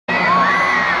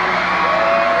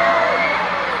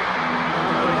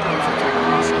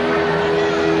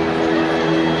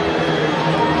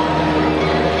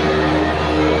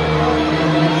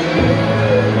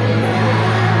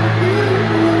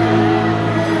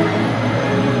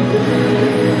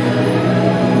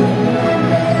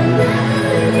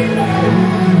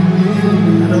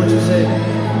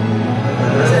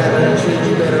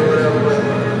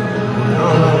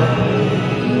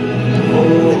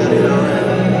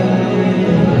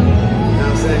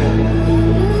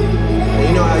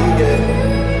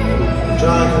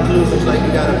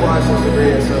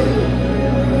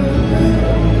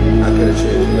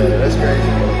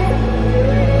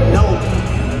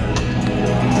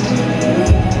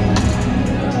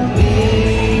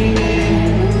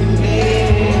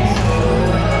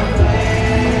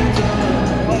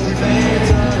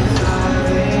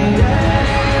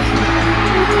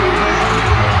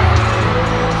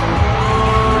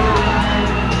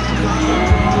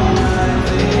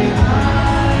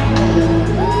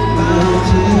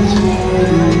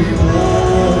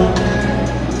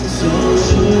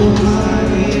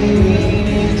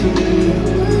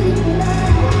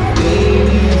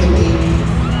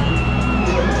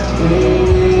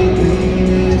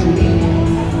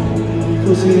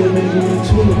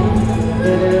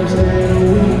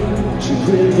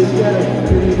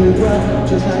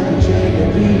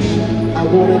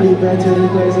back to the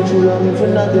days that you love me for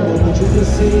nothing but what you can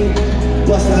see.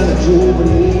 Bust out a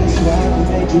jubilee, swap and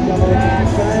make you go.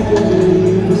 Thank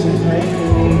you, put some pain in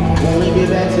me. Wanna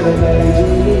get back to the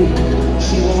lady.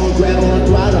 She won't grab on the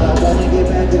throttle, I wanna get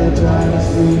back to the driver's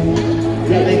seat.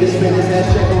 That nigga spinning that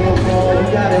check on the phone,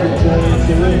 you got it enjoy.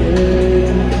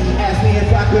 Ask me if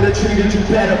I could've treated you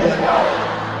better, but no.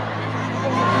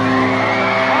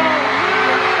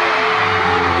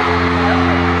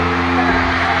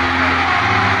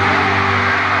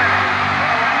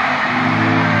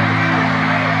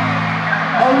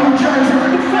 New Jersey,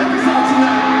 what the fuck is out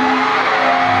tonight?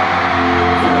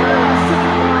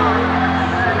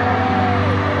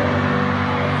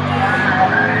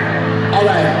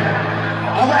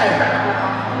 All right.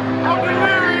 I'm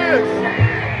delirious.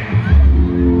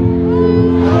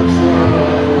 I'm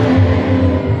sorry.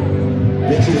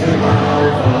 Bitches in my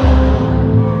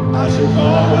phone. I should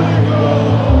call when you go.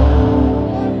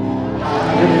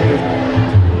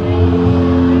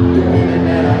 The women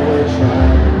that I would try.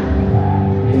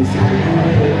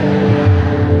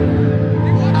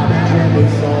 I've been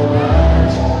drinking so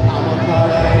much, I'ma call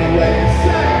it anyway and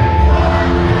say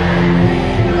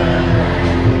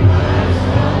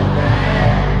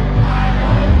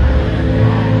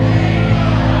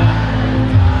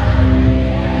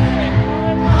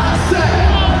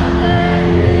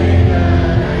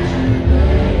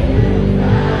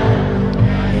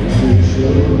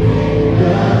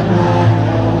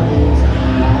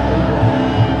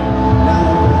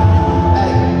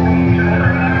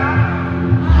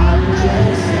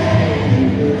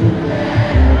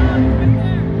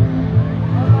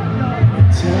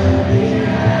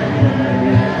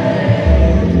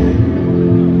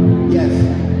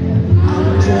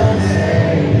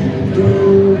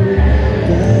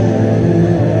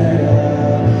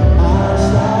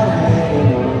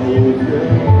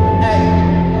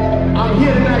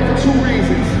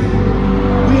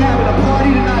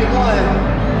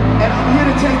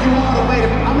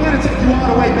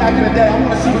back in the day. I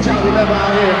want to see what y'all remember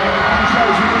out here. New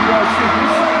Jersey, New York City.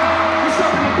 What's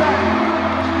up in the back?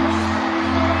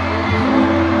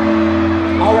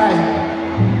 All right.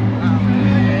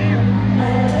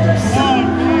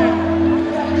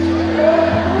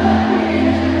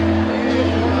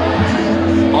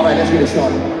 All right, let's get it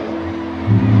started.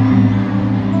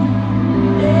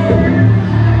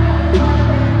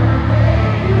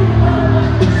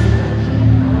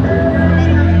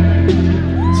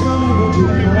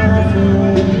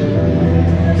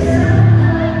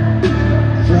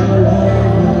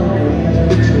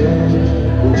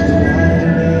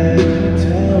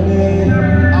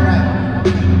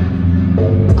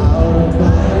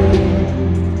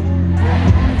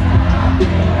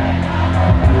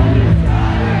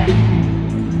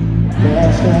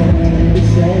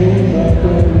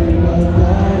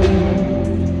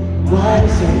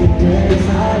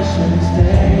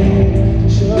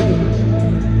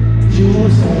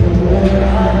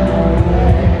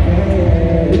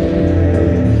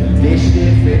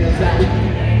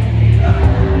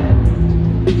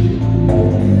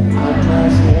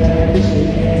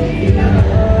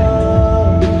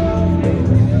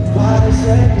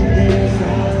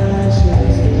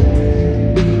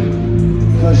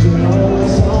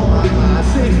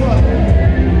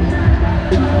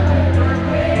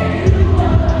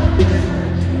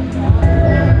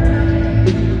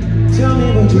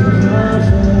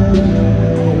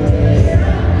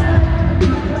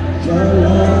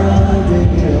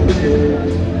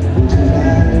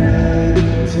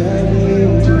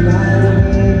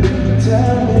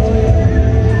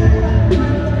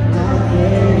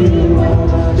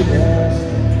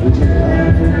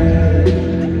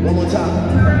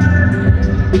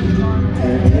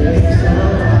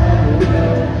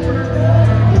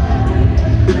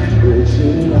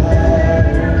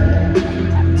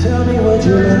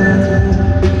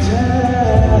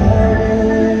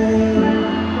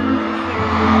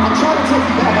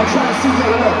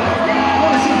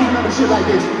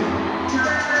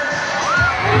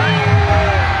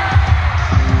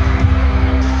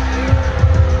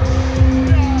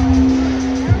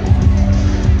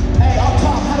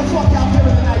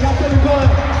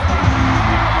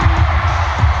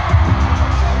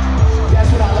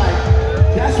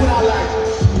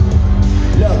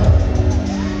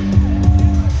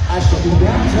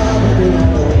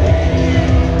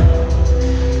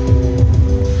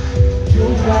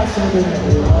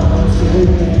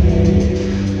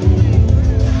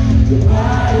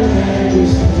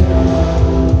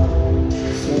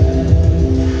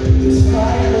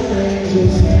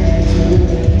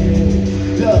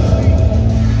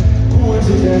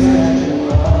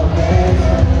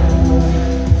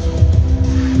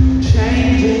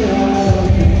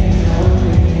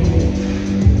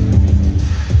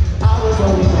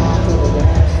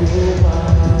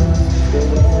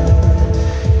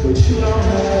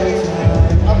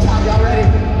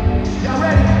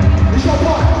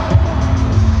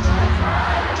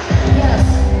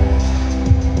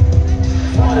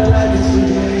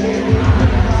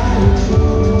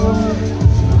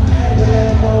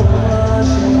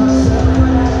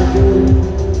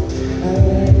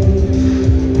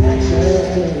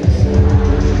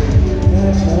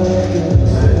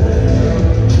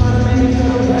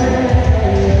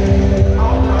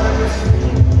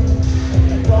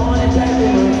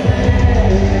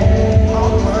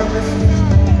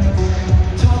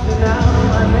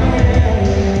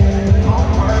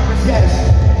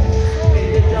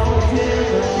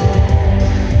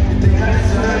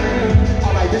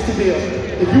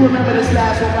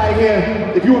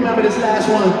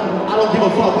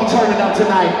 out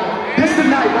tonight. This the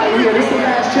night right here. This the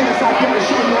last chance I get to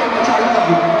show you how much I love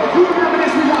you. If you remember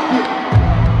this, we rock it.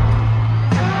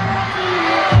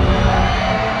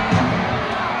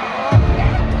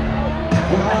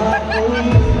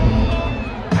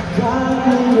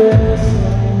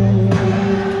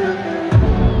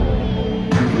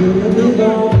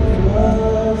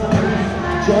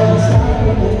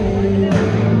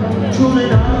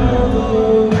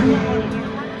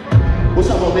 What's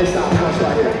up on this side? What's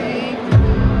right here?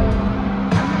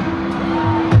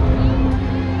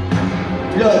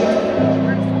 Look,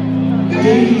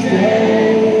 these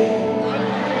days,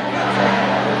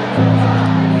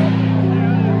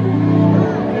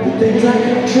 the things I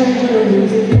can change are the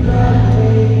reason you love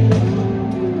me.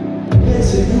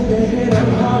 Listen, you can hear them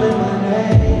calling my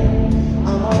name.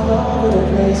 I'm all over the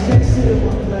place, can't sit in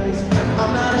one place.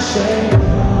 I'm not ashamed of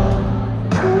love.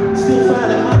 Still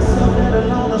finding myself that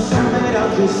alone or something.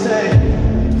 I'm just saying,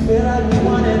 feel like we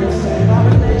one and the same. Our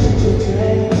relationship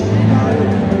changed. All I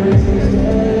remember is this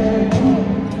day.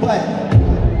 But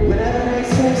whenever they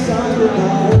say something, I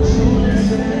want you to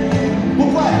listen. But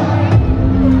what?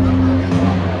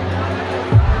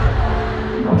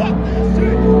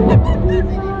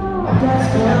 That's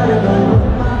kind of all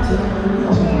my time.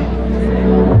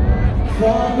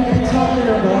 For me talking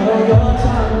about all your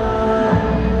timeline.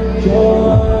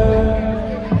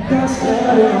 That's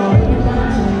kind of all my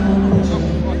time.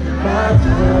 My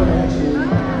time with you.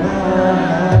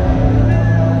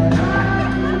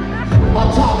 On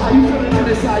top, how you feeling on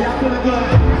this side? Y'all feeling good?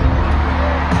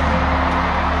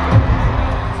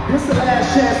 This the last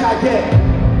chance I get.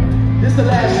 This the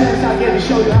last chance I get to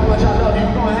show you how much I love you.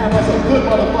 We're gonna have us a good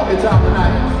motherfucking time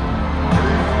tonight.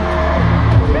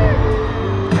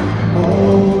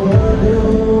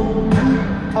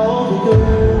 Overdo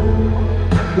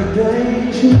the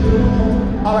things you do.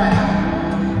 All right.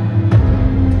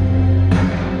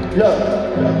 Look.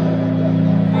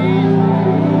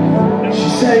 She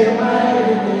say you're my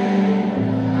everything.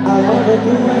 I wanna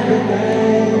do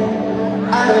everything.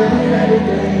 I don't do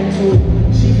everything too.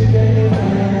 She can get me my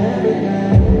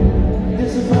everything.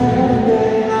 This is my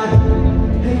everything. I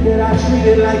hate that I treat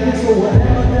it like this or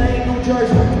whatever. There ain't no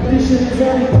judgment. This shit is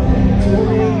everything to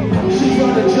me. She's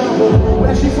from the jungle.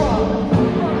 Where she from?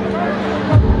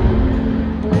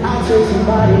 I'll take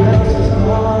somebody else's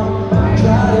car.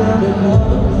 Drive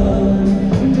undercover cars.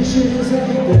 This shit is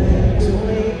everything to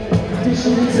me. This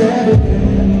shit is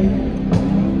everything.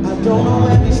 I don't know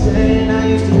where we stand. I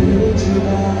used to hate you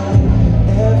like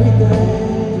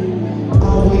everything.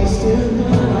 Are we still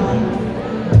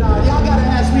good? Nah, y'all gotta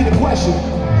ask me the question.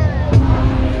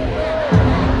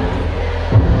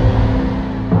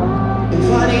 If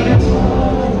I need to turn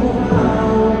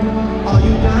around, are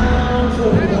you down for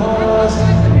the cause?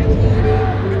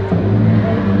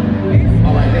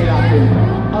 Alright, they got me.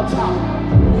 Up top.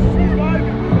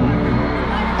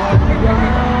 Are you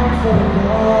down for the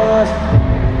cause?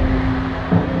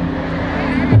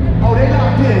 Oh, they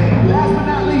locked in. Last but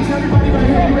not least, everybody right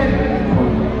here, you ready?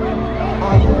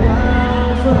 Are you down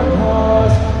for the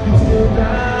cause? You still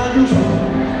down, you still.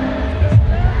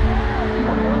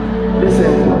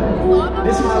 Listen,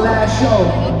 this is my last show.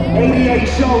 88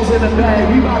 shows in the bag.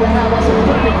 We about to have us a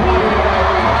fucking party tonight.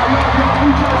 I love y'all,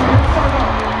 New Jersey. Turn up.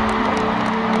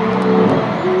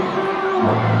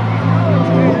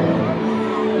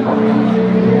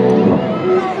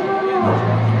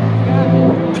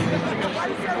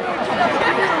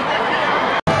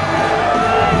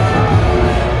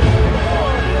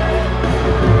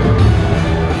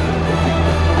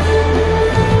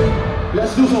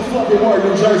 Let's do some fucking work,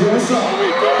 New Jersey. What's up?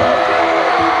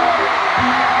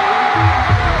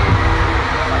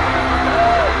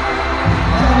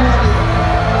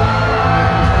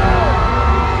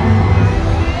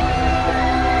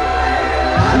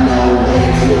 I know way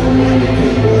too many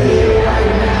people here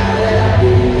right now that I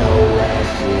didn't know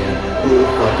last year. Who the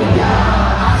fuck are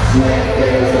y'all? I swear it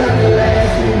feels like the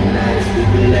last few nights.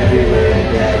 People everywhere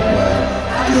dead, but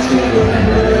I just can't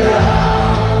remember it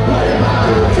all. What am I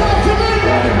doing? Talk to me!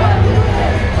 What am I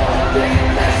doing? Oh,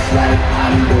 that's right,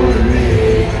 I'm doing me.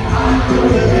 I'm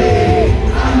doing me.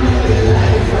 I'm living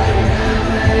life right now,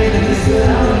 man. And this is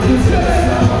how I'm doing so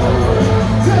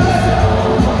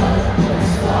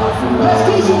let's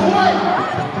do some work!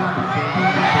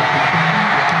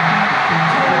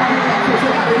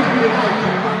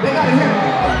 They gotta hear me.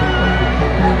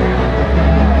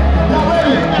 Now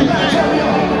ready? You gotta tell me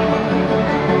all.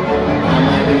 I'm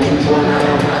like the control now,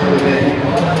 I'm not with it.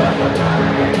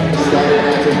 Started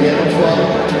out to get a fuck.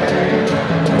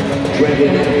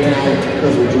 Drinking every night,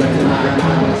 cause we're drinking out of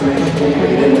my house.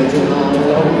 Waiting way too long,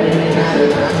 so many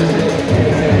nights, I just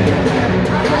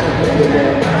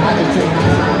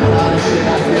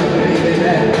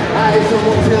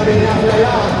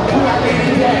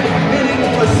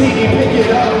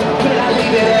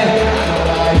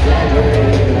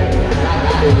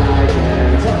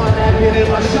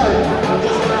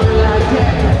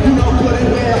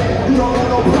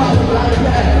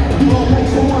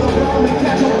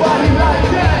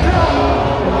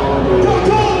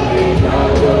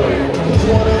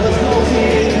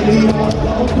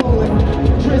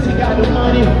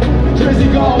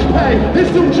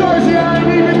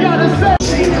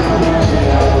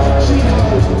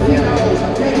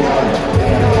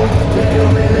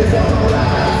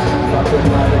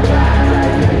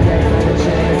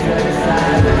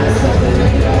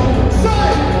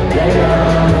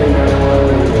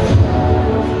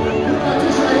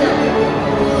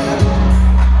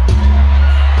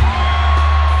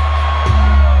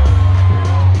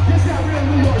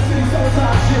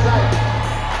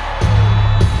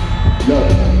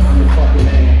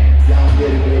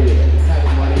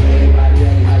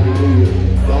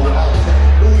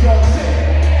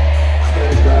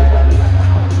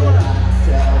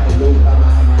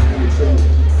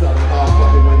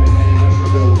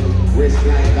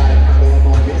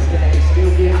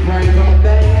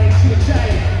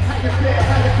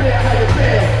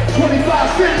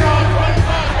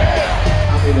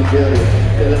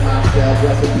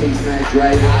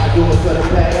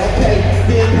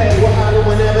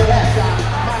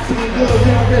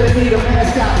niggas need a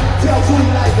mascot. Tell two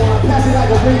like one, pass it like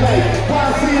a relay.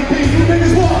 YCB, you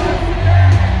niggas want.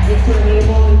 Infinity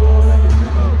only one.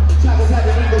 Choppers had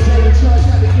to eagle, Jay Trudge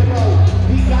had to give up.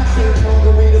 He got same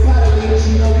margarita by the leaders,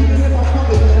 you know. Even if I'm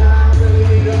fucking with her, I really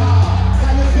need her.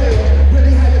 How you feel?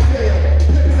 Really how you feel?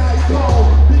 Pippin' ice cold.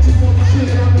 Bitches want the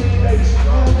shit, I mean, baby, she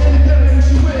on anything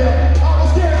she will.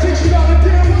 Almost guarantee she on the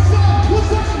deal. What's up?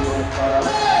 What's up?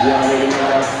 Hey! You already know.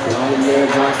 You only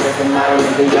live once, that's the motto.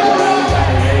 Nigga, you already got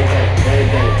it every day, every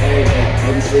day, every day.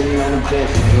 Nigga sitting on the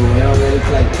bench, nigga, we don't really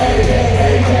play. Every day,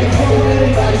 every day. Fuck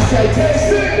anybody say, take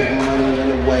it. Money in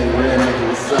the way, real nigga,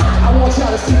 what's up? I want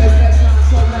y'all to see this next line,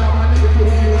 so now my nigga put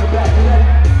me in the back of that.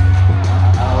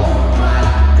 Oh my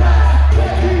God,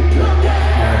 what he look at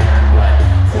her, what?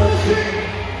 So shit.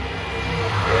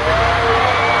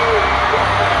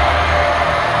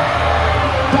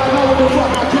 Y'all know what the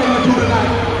fuck I came to do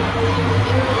tonight.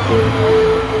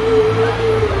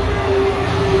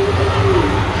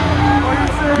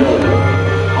 Yo,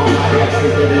 all my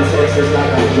exes live in Texas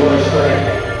like I'm George Strait.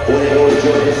 Or they go to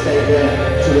Georgia State there.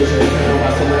 Tuition is down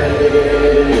by somebody bigger than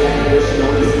it in the language. She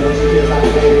don't listen when she feels like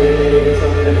a baby. They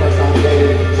told me the first time we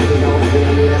dated. She was on me,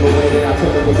 I never waited. I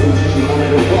took her for sushi, she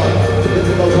wanted to work. Took her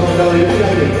to those home, though, you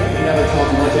played it. We never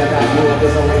talked much after I grew up.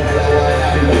 It's only that I was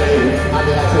happy related. I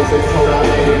did I taste it, told I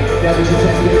made it. That's what she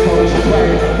texted me, told her she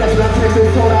prayed. That's what I texted,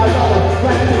 told her I love her.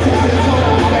 Right after texted, told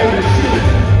her I made it. Shit.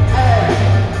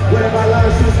 What have I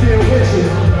learned since being with you?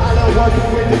 I learned working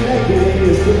with the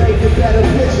negatives to make it better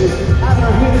pictures. I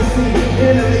learned Hennessy,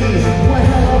 enemies, one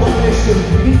hell of a mission.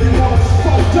 Even though it's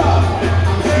fucked up,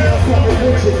 I'm still fucking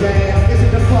with you, damn. Is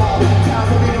it the fall? Time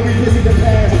for me to revisit the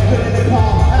past. Put in the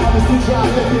call, albums to drop,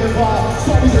 looking involved.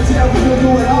 Stories to tell, we will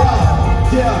do it all.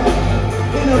 Yeah,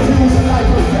 interviews and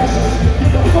life professions.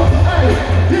 Get the fuck, hey,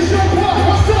 this your part,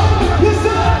 what's up? What's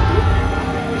up?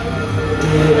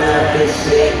 You love this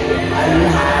shit? Are you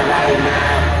high right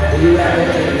now? Do you ever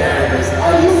get nervous?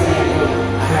 Are you single?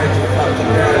 I heard you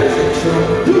fucking girl, is it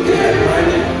true? You get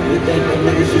money? You think the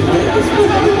niggas you get this with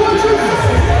you?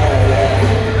 Hell yeah,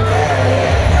 hell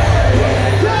yeah, hell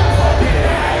yeah. Fucking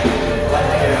right,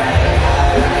 fucking right,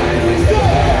 alright. We say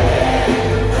hell yeah,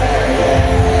 hell yeah,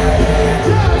 hell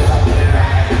yeah. Fucking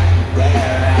right,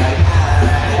 yeah right,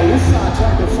 alright. Oh, this side,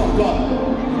 turn the fuck up.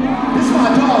 This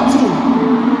my dog too.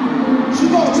 She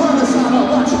gonna turn this side up,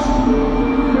 watch it.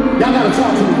 Y'all gotta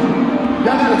talk to me.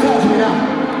 Y'all gotta talk to me now.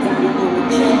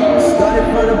 Started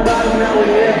from the bottom, now we're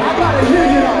here. I gotta hear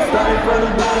you though. Started from the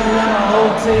bottom, now my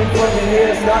whole team fucking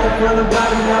here. Started from the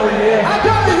bottom, now we're here. I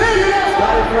gotta hear you though.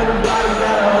 Started from the bottom,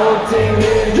 now the whole team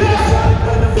here. Yeah. Started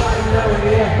from the bottom, now we're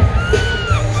here.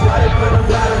 Started from the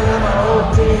bottom, now my whole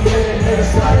team here. Nigga,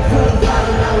 started from the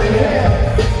bottom, now we're here.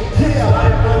 Yeah.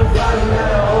 Started from the bottom, now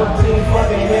the whole team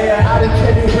fucking here. I done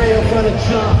kept it real from the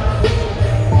jump.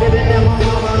 Living in my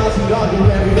mama's house and y'all do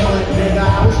every month, nigga.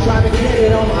 I was trying to get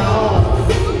it on my own.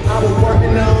 I was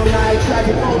working all night,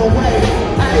 traffic on the way.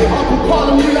 Hey, Uncle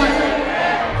calling me like,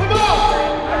 come on!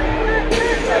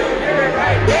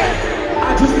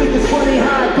 I just think it's funny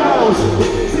how it goes.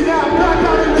 See now I'm back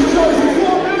out in New Jersey,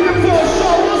 4 million for a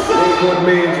show, what's up? Good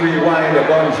means rewind, a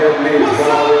bunch of means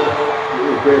forward.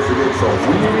 You president, so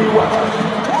we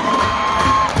rewind.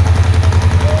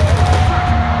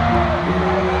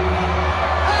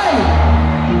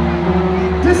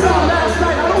 This our last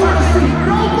night, I don't want to see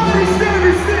nobody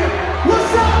standing still.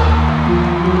 What's up?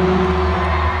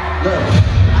 Look,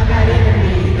 I got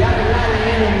enemies, got a lot of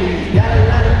enemies. Got a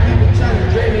lot of people trying to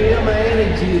drain me of my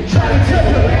energy. Try to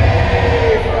take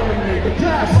away from a nigga.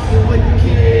 I'm fucking with the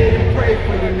kid and pray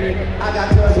for the nigga. I got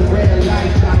girls with red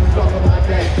lights trying to fuck up my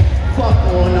day. Fuck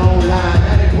on online,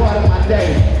 that ain't part of my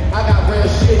day. I got real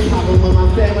shit popping with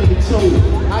my family too.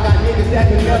 I got niggas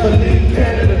that can never leave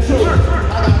Canada too.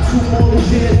 I got 2 more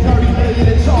years, 30 million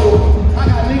in total. I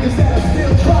got niggas that are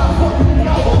still trying fucking me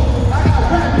over. I got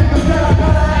rap niggas that I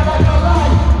gotta have out my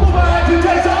life. Move my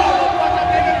days all.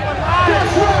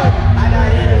 That's right. I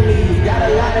got enemies, got a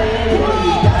lot of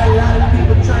enemies. Got a lot of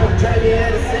people trying to drain me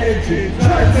out of synergy.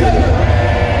 Trying to take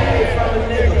away from a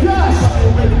nigga. Yes.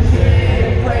 Fucking with the kid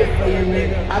and pray for your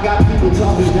nigga. I got people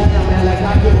talking down, man, like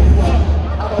I give a fuck.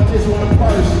 How about this one a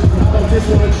purse? How about this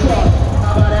one a truck?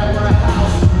 How about that one a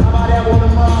house? How about that one a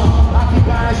mom? I keep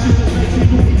buying shit just make sure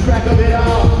you keep track of it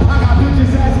all. I got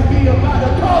bitches asking me about the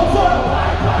code for the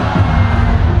Wi-Fi,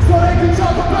 so they can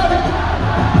talk about it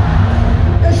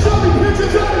and show me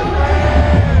pictures of it.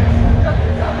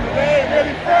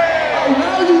 Oh,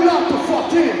 now you locked the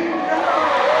fuck in.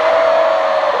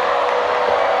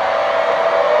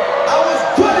 I was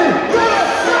putting good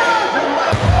friend.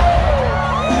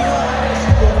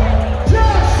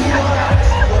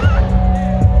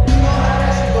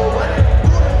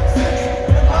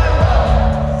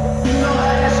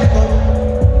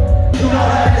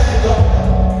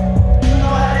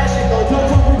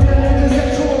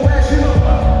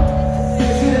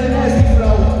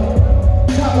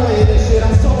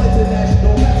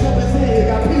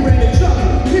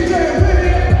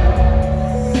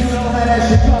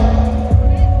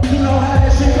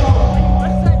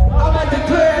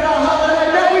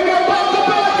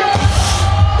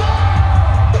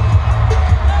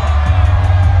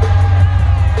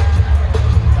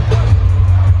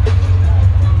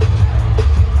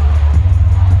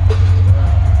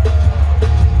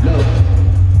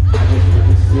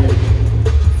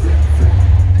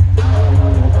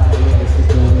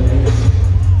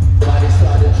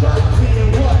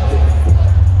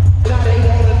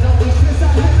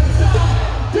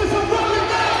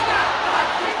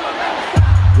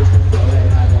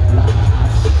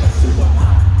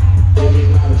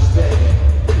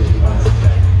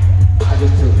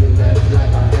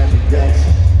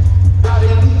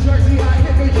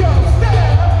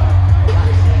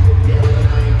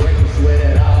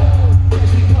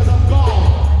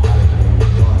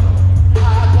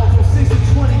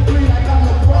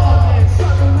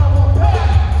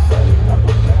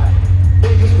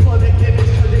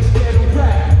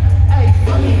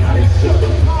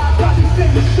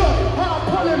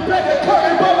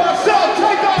 hurting by myself.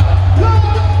 Take a look.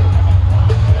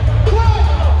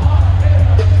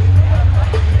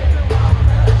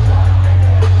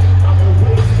 I'm a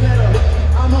big spitter.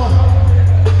 I'm a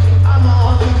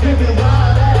unforgiving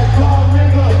wild ass dog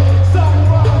nigga. Something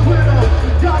wrong with her.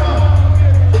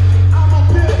 I'm a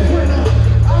big winner.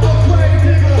 I'm a grave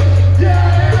digger. Yeah,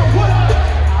 nigga, what up?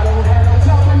 I don't have no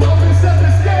time for no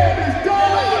misunderstandings, dog.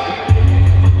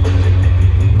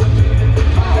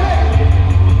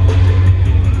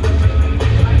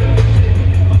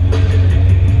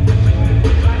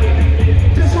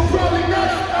 This one probably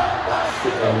not.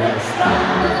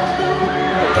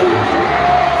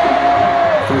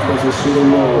 First person shoot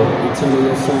 'em all. You telling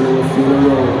your son in a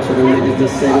funeral. To the niggas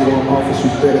that say they want office, you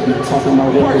better be talking about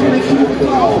working in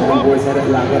cubicle. Them boys had it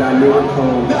locked, but I knew it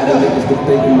cold. All the niggas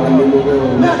debating my numero.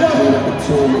 Not clean up the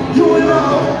tomb. You and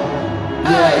all.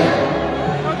 Hey.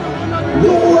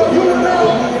 You and all.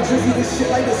 Drizzy this shit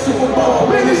like the Super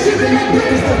Bowl. Nigga, shit in that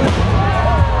bitch.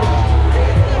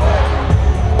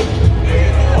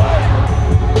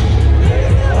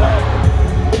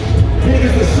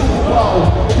 Niggas the Super Bowl.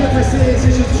 Difference is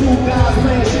it's just two guys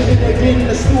playing shit and they get in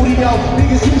the studio.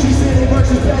 Niggas usually send their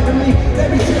verses back to me. They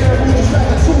be terrible just like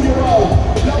a 2-year-old.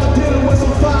 Y'all were dealing with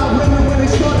some fine women when they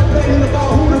start debating about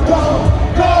who to go.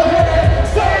 Go ahead,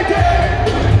 say it again.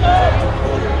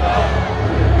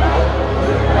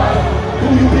 Who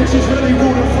you bitches really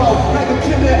rooting for? Like a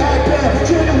kid that iPad,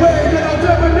 January, then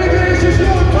November, nigga, it's just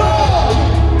your call.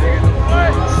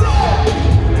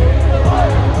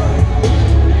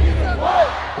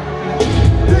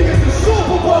 Niggas the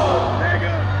Super Bowl.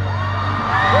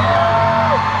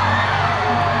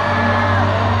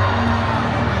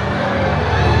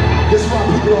 This is why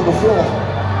people on the floor.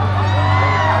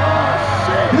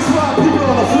 This is why people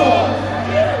on the floor.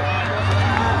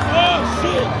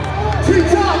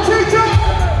 T-Top, T-Top!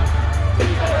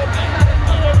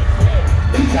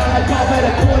 T-Top like off at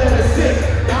 5:45.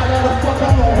 I know the fuck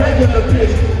I'm on regular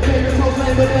bitch. Baby close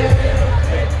name but they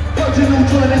heard your new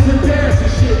joint is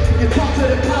embarrassing shit. You talk to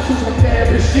the cops who's some bad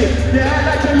shit. You act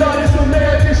like you love this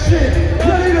American shit.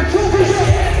 Really the truth is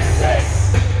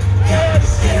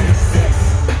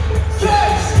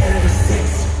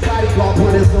bodyguard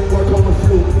put in some work on the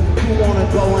flute. You wanna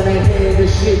go in and hand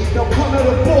this shit. Don't come to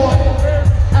the boy.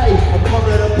 Hey, I'm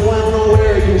coming to the boy, I don't know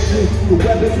where you shit. The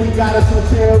weapons we got are some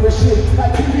terrorist shit.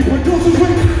 Like TV producers, we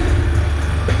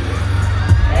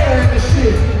airing the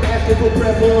shit. Asking for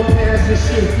breath for her parents and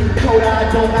shit. Told her I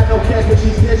don't got no cash, but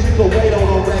she said she could wait on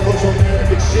her rap on some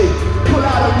American shit. Pull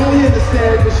out $1 million to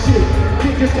stare at the shit.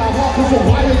 Niggas got hawk cause a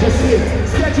wire just hit.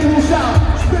 Schedules out,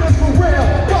 spinners for real.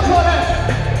 Fuck all that.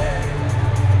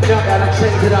 Y'all gotta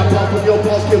change it, I bump with your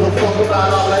boss, give a fuck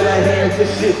about all of that hands and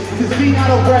shit. Cause we not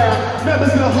around,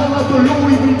 members gonna hold up the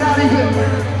Louis, we not even.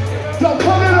 Don't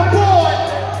come to the board,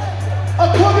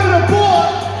 I'm coming to the board.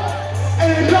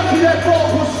 Ain't lucky that ball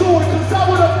pursuing, cause I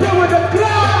would've been with the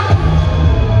cloud.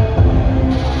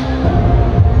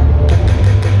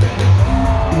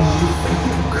 Is you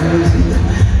fucking crazy?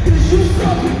 Is you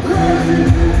fucking crazy?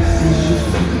 Is you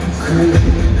fucking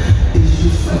crazy? Is you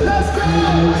fucking crazy?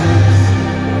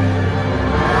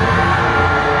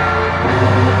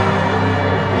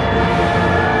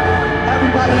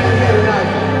 Everybody in here tonight.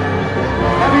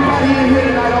 Everybody in here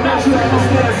tonight, I want you to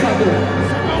understand something.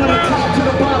 From the top to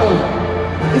the bottom,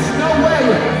 it's no way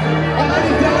on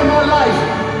any day in my life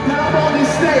that I'm on this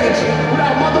stage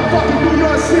without motherfucking New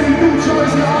York City, New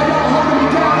Jersey, all y'all holding me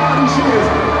down all these years.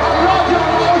 I love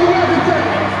y'all, I owe you everything.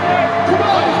 Come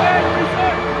on.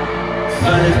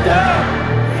 Sun is down,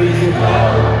 freezing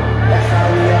cold. That's how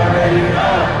we already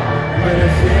know. When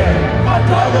it's here, my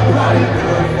dog will probably do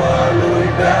it for a Louis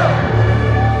Bell.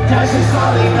 That's just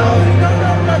all they know, he don't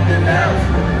know nothing else.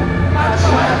 I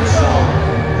tried to show,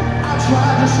 I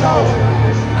tried to show,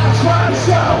 I tried to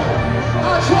show,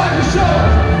 I tried to show,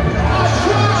 I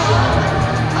tried,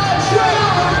 I tried,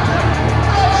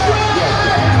 I tried,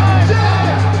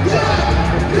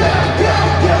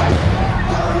 yeah.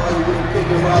 I don't know you can pick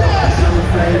him up, I'm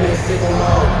afraid they sick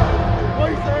alone. What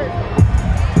you say?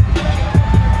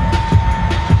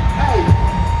 Hey,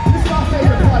 this is my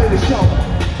favorite part of the show.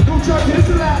 New Jersey, this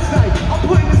is the last night. I'm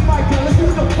putting this mic down. Let's see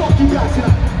what the fuck you got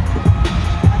tonight.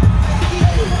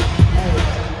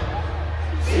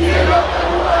 See you up the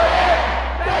wood,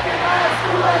 back in high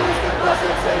school.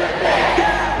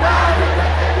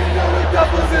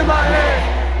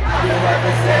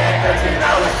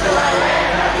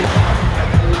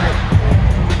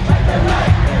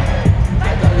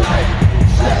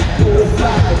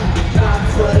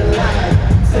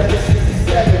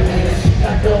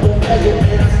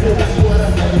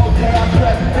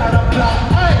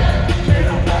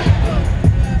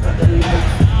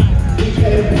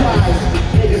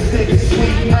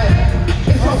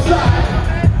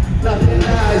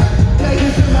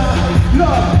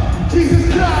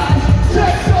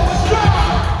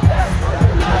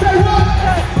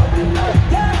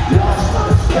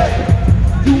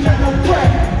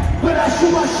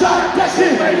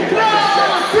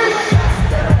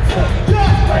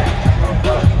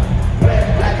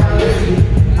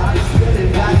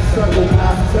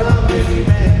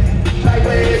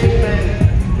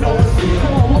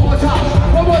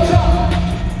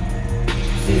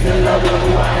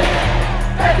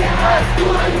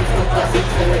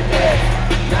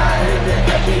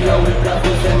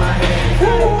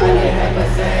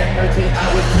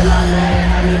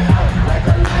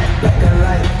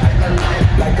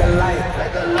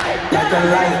 like a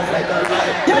light, like a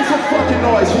light. Make some fucking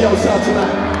noise for yourself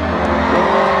tonight.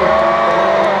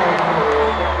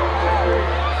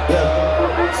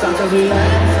 Yeah. Sometimes we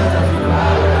laugh, sometimes we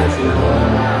cry, but you know.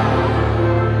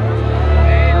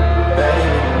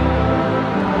 Baby,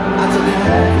 I took it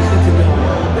half, she took it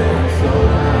whole, baby, slow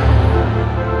down.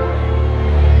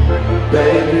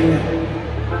 Baby,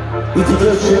 you took a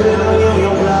trip on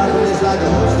your block, and it's like a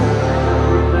hostel.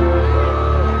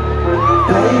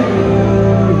 Baby,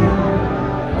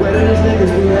 where do these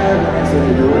niggas be at when they say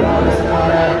they do it all this and all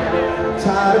that?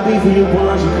 Tired of beefing your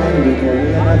bunch, you can't even care, you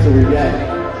ain't meant to react.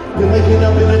 Been waking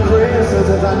up in the crib,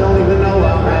 sometimes I don't even know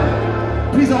where I'm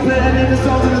at. Please don't play that nigga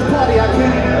songs in this party, I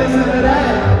can't even listen to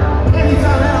that.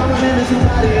 Anytime that I'm into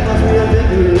somebody, it must be a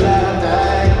victory lap.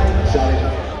 Shout it.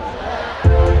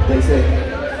 They say,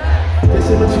 this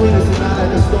in between us is not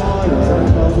like a storm, it's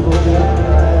uncomfortable to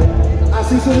I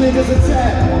see some niggas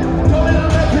attack, don't let them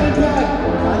make it back.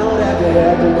 I know that they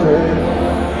have the crib.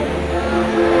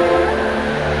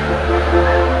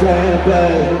 Damn,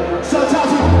 babe. Sometimes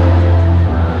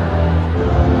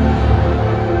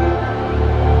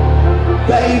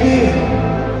baby,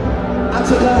 I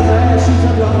took her hand, she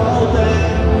took the whole thing.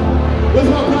 Where's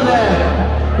my brother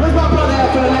at? Where's my brother at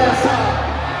for the last time?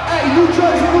 Hey, New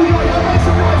Jersey, New York, y'all make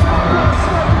some noise for my brother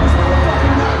smoking this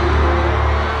motherfucking night.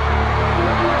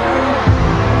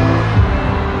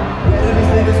 Where do these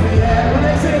niggas be at? When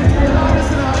they say it's the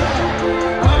loudest and all that.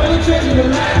 I'm in the trench with the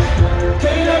lights.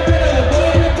 Came up in the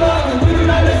boy in the club, and we do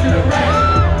not listen to rap.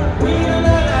 We do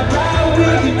not ride, we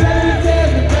can tell you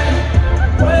tales the best.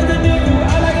 Where's the nigga?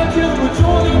 I like a kill, but you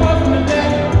only one from the back.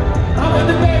 I'm with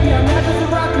the baby, I'm not just a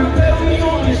rock, you play with me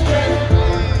on your stretch.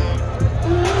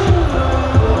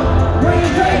 Bring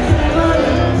your drinks in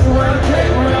London, so I'm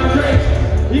Drake, where I'm Drake.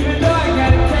 Even though I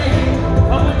got a cake,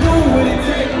 I'ma do what it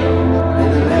takes. And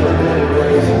they never been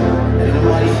embraced, and the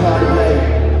money's hard to make,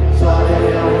 so I let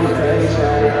it on the face,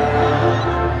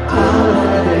 I don't know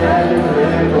that they had to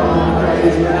quit, going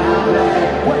crazy, and I'm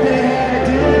like, what they had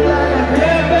to do, like,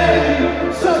 damn baby,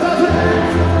 sometimes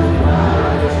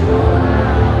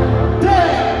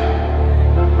damn,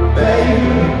 baby,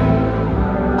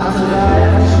 I'm so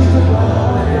glad she's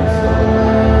alone.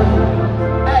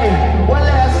 Hey, one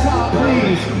last time,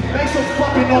 please, make some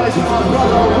fucking noise for my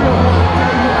brother, a real one,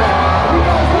 baby. You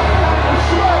guys want to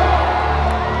show?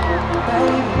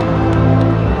 Baby,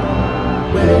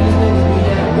 where these niggas be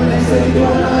at when they say you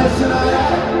doing nice tonight?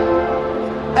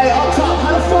 Hey, up top,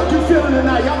 how the fuck you feeling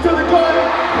tonight? Y'all feeling good?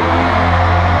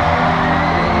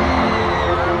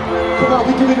 Come on,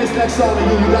 we giving this next song to you.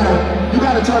 You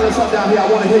gotta turn this up down here. I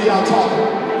wanna hear y'all talk.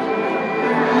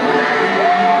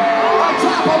 Up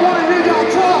top, I wanna hear y'all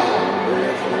talk.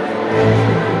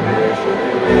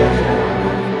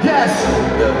 Yes.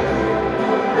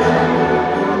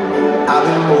 I've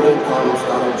been moving calm,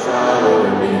 starting trying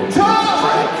with me. Trying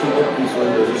to keep the peace when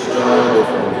there's a struggle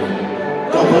for me.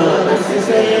 Don't pull up at 6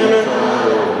 a.m. and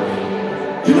follow me.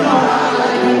 You know how I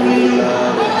like it when you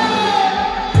love me.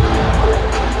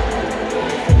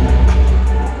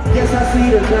 Yes, I see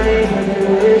the things when they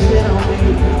wishing on me.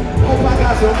 Hope I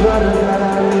got some brothers that I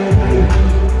live with.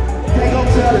 They gon'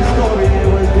 tell the story, it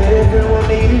was different with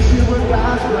me. This shit was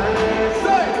God's plan.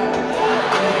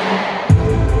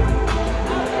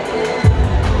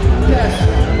 Yes,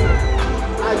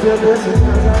 I feel good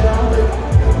sometimes I don't.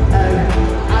 Hey,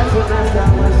 I feel nice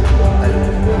that much.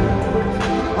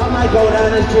 I might go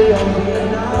down this G.O.D.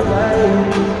 and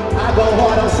I go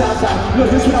hard on Southside. Look,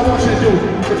 this is what I want you to do.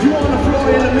 If you on the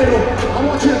floor in the middle, I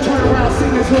want you to turn around,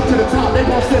 sing this hook to the top. They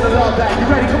gon' send the love back. You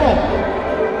ready? Come on.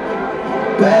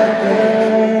 Bad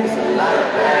days, a lot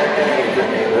of bad days.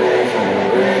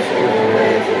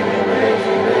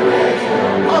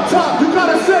 Up top, you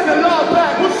gotta send the love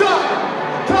back. What's up?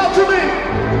 Talk to me.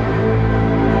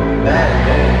 Bad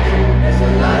days, it's a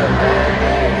lot of bad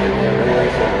days.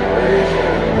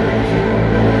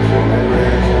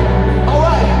 All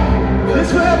right, this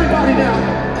for everybody now.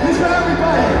 This for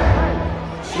everybody.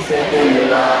 She said, do you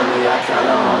love me? I tell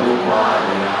her only part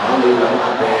me. I only love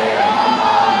my bed.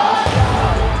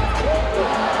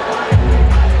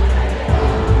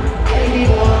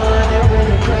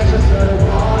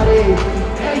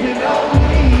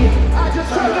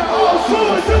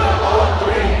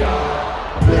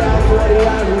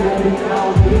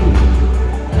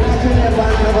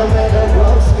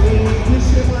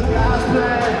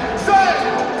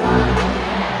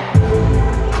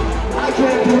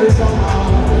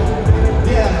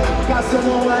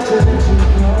 Someone watching that you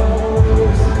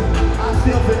close. I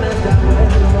still finesse that way.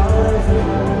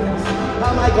 I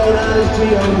might go down this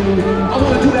G.O.D. I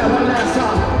want to do that one last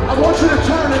time. I want you to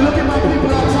turn and look at my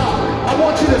people up top. I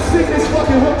want you you to sing this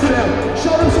fucking hook to them.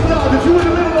 Show them some love. If you in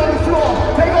the middle on the floor,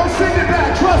 they gon' sing it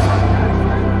back, trust me.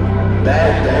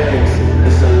 Bad things,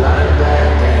 it's a lot of bad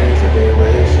things that they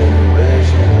wishing on me.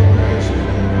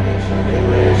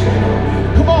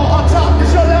 Come on, up top,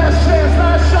 it's your last chance,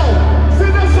 last show.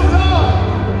 Sing them some love.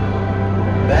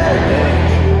 Bad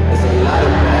things, it's a lot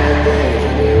of bad things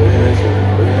that they wishing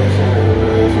on me.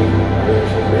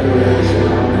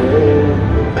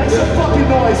 Make some fucking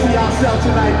noise for yourself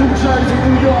tonight. New Jersey,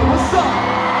 New York, what's up?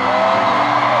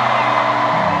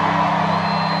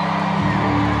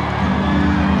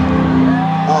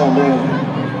 Oh man,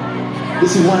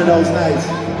 this is one of those nights.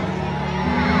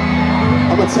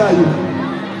 I'm gonna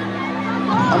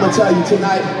tell you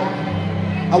tonight,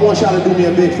 I want y'all to do me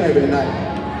a big favor tonight.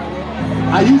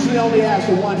 I usually only ask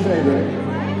for one favor,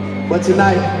 but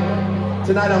tonight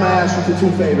I'm gonna ask you for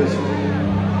two favors.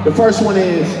 The first one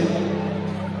is,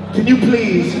 can you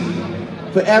please,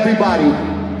 for everybody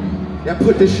that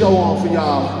put this show on for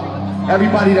y'all,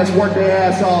 everybody that's worked their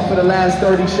ass off for the last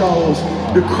 30 shows,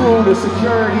 the crew, the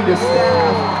security, the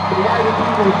staff, the lighting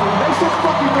people, make some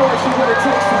fucking noise for what it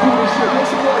takes to do this shit. Make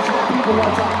some noise for my people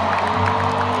one time.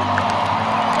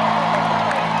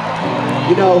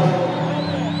 You know,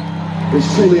 it's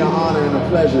truly an honor and a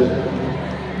pleasure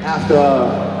after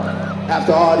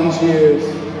all these years.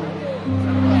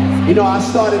 You know, I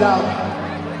started out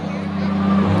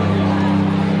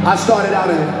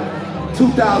in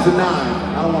 2009.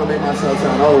 I don't want to make myself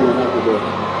sound old enough to do it.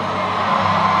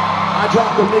 I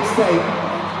dropped a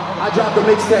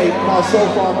mixtape called So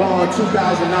Far Gone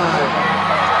 2009.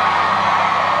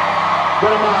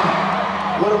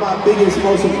 One of my biggest,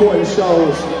 most important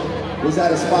shows was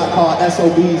at a spot called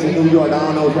SOBs in New York. I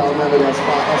don't know if y'all remember that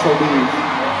spot, SOBs.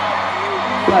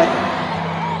 But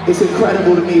it's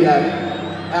incredible to me that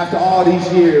after all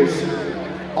these years,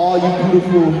 all you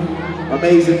beautiful,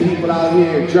 amazing people out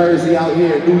here in Jersey, out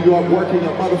here in New York, working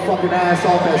your motherfucking ass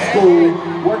off at school,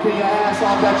 working your ass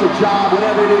off at your job,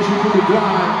 whatever it is you do to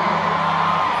grind.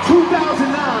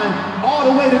 2009, all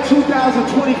the way to 2024,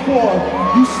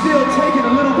 you still taking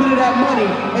a little bit of that money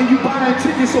and you buying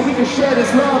tickets so we can share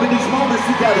this love and these moments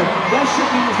together. That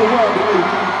shit means the world to me.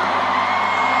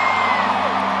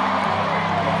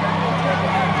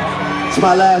 It's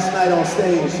my last night on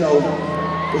stage, so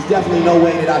there's definitely no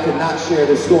way that I could not share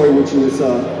this story with you. It's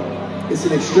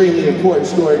an extremely important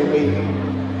story to me,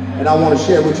 and I want to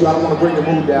share with you. I don't want to bring the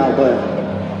mood down, but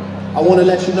I want to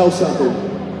let you know something.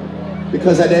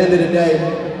 Because at the end of the day,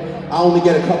 I only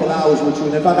get a couple hours with you,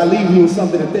 and if I can leave you with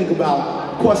something to think about,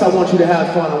 of course I want you to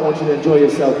have fun, I want you to enjoy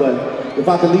yourself, but if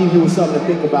I can leave you with something to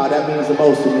think about, that means the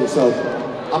most to me. So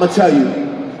I'm gonna tell you,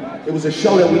 it was a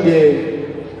show that we did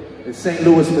in St.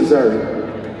 Louis, Missouri,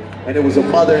 and it was a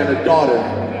mother and a daughter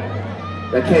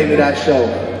that came to that show.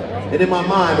 And in my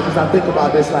mind, because I think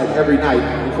about this like every night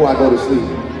before I go to sleep,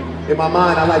 in my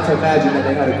mind, I like to imagine that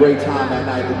they had a great time that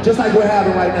night. Just like we're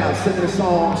having right now, singing the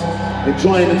songs,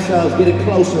 enjoying themselves, getting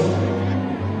closer.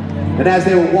 And as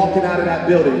they were walking out of that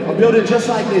building, a building just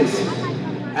like this,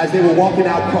 as they were walking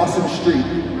out crossing the street,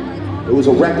 it was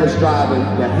a reckless driver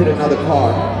that hit another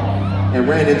car and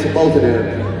ran into both of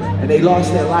them. And they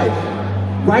lost their life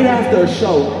right after a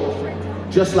show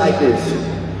just like this.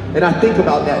 And I think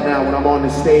about that now when I'm on the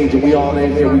stage and we all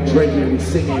in here, we drinking, we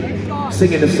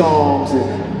singing the songs,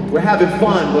 and we're having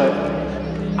fun, but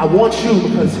I want you,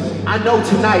 because I know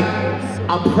tonight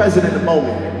I'm present in the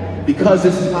moment. Because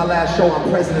this is my last show, I'm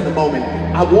present in the moment.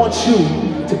 I want you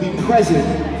to be present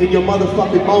in your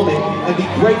motherfucking moment and be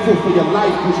grateful for your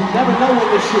life, because you never know when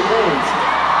this shit ends.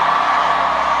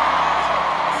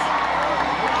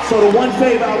 So the one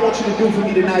favor I want you to do for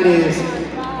me tonight is,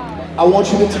 I want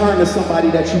you to turn to somebody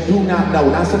that you do not know,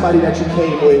 not somebody that you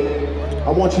came with. I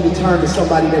want you to turn to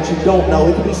somebody that you don't know.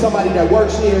 It could be somebody that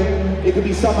works here. It could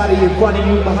be somebody in front of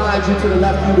you, behind you, to the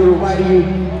left of you, to the right of you.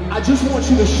 I just want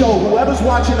you to show, whoever's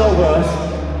watching over us,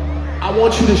 I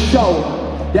want you to show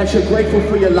that you're grateful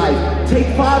for your life. Take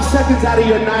 5 seconds out of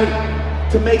your night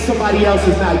to make somebody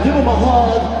else's night. Give them a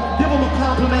hug, give them a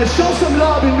compliment, show some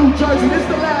love in New Jersey. This is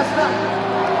the last night.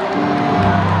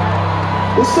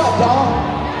 What's up,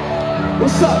 dog?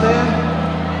 What's up, man?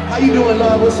 How you doing,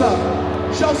 love? What's up?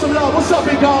 Show some love. What's up,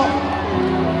 big dog?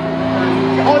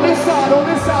 On this side,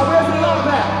 where's the love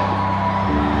at?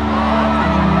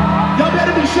 Y'all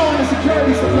better be showing the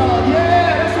security some love.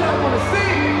 Yeah, that's what I want to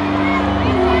see.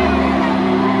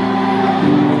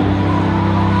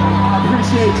 I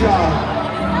appreciate y'all.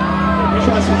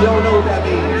 Trust me, you don't know what that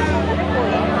means.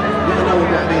 You don't know what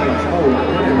that means. Oh,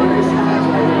 man, this guy's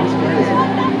right here. It's crazy.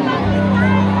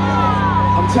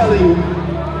 I'm telling you,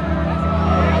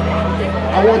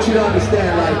 I want you to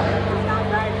understand, like,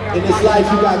 In this life,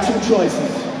 you got two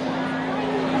choices.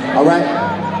 All right?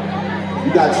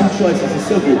 You got two choices. It's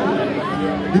simple.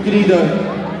 You can either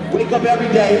wake up every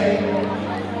day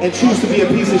and choose to be a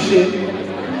piece of shit,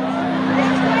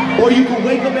 or you can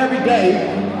wake up every day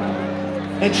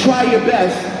and try your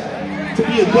best to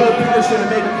be a good person and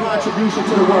make a contribution to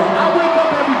the world. I wake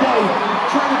up every day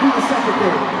trying to do the second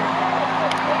thing.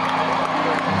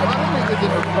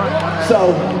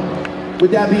 So,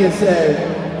 with that being said,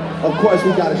 of course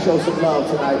we gotta show some love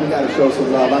tonight. We gotta show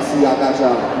some love. I see y'all got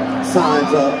y'all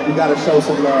signs up. We gotta show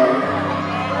some love.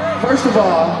 First of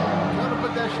all,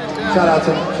 shout out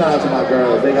to my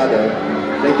girls. They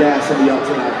gassing me up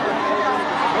tonight.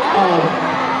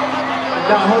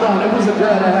 Now hold on, there was a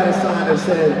girl that had a sign that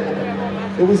said,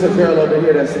 it was a girl over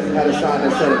here that had a sign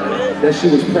that said that she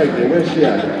was pregnant. Where's she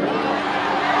at?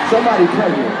 Somebody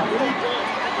pregnant.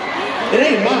 It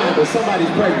ain't mine, but somebody's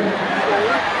pregnant.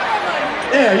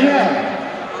 There, yeah.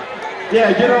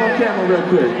 Yeah, get her on camera real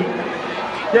quick.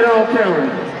 Get her on camera.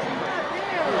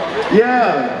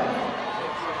 Yeah.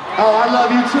 Oh, I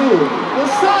love you too.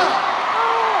 What's up?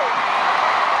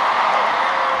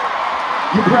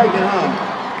 You pregnant, huh?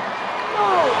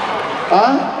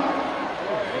 Huh?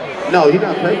 No, you're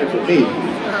not pregnant for me.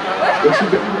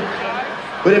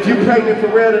 But if you're pregnant for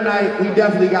real tonight, we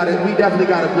definitely gotta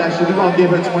bless you. We're gonna give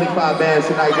her 25 bands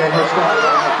tonight, get her started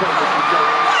on her pregnancy journey.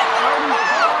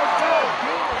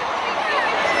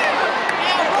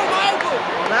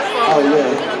 Oh yeah.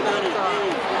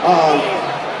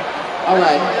 All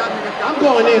right. I'm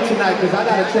going in tonight because I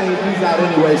gotta change these out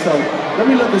anyway. So let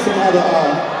me look at some other.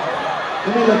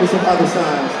 Let me look at some other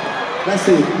signs. Let's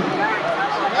see.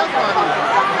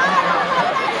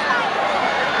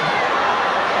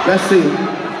 Let's see.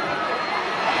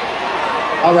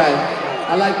 All right.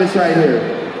 I like this right here.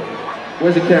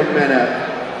 Where's the cameraman at?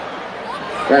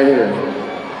 Right here.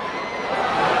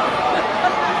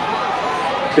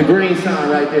 The green sign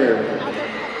right there.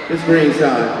 This green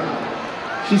sign.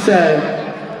 She said,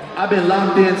 I've been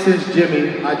locked in since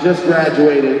Jimmy. I just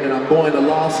graduated and I'm going to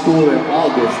law school in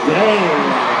August.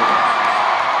 Damn.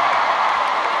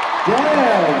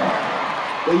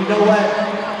 Damn. Well, you know what?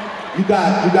 You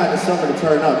got the summer to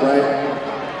turn up, right?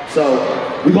 So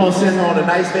we're gonna send her on a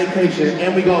nice vacation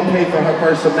and we're gonna pay for her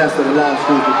first semester of law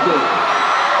school for free.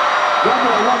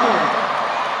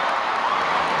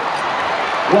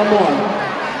 One more.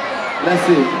 Let's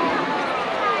see.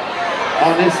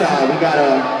 On this side, we got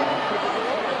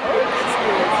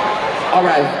all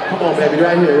right, come on, baby,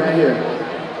 right here.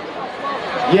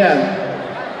 Yeah,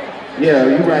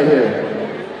 you right here.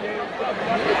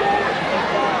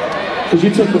 Cause you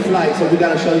took the flight, so we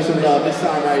gotta show you some love. This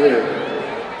sign right here.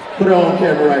 Put her on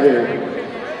camera right here.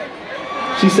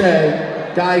 She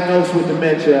said, diagnosed with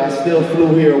dementia, I still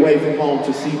flew here away from home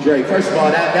to see Drake. First of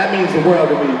all, that means the world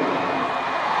to me.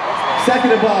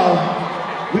 Second of all,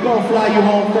 we're gonna fly you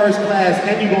home first class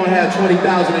and you're gonna have 20,000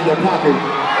 in your pocket.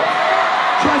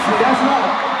 Trust me, that's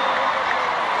love.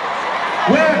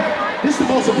 This is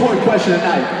the most important question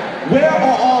tonight. Where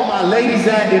are all my ladies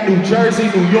at in New Jersey,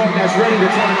 New York that's ready to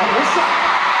turn up? What's up?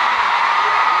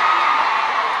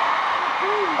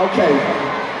 Okay,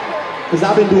 because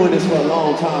I've been doing this for a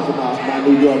long time for my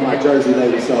New York, my Jersey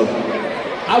ladies, so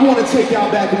I want to take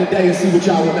y'all back in the day and see what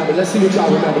y'all remember. Let's see what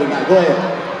y'all remember tonight. Go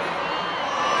ahead.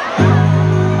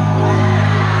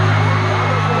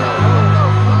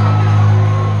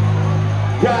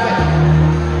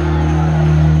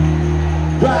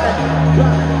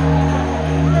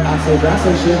 That's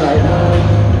some shit like whoa.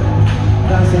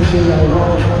 That's some shit like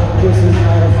whoa. This is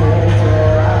not a fairy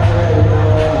tale. I already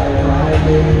know how you like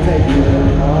it. Take you to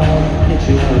the mall, get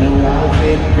you a new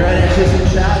outfit. Girl, that shit's some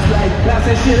child's play. That's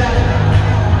some shit like.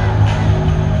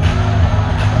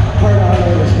 Heard all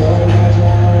of the stories,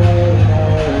 I already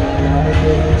know how you like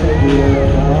it. Take you to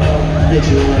the mall, get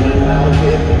you a new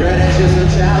outfit. Girl, that shit's some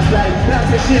child's play. That's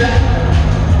some shit like.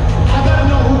 I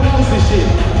gotta know who knows this shit.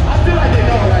 I feel like they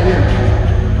know it right here.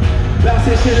 Bounce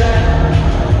this shit up.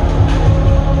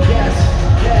 Yes.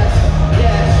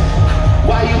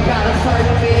 Why you gotta fight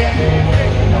with me?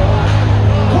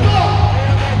 Come on!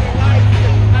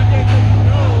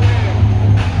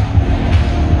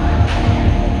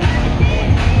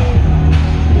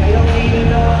 They don't even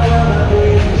know all of my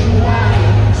business. You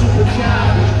wild, super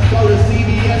childish. Go to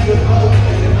CVS with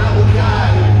Moses and I will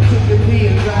guide you. Took your pee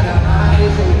and try to hide it,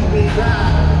 so you been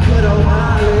dry. Put on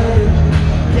mileage.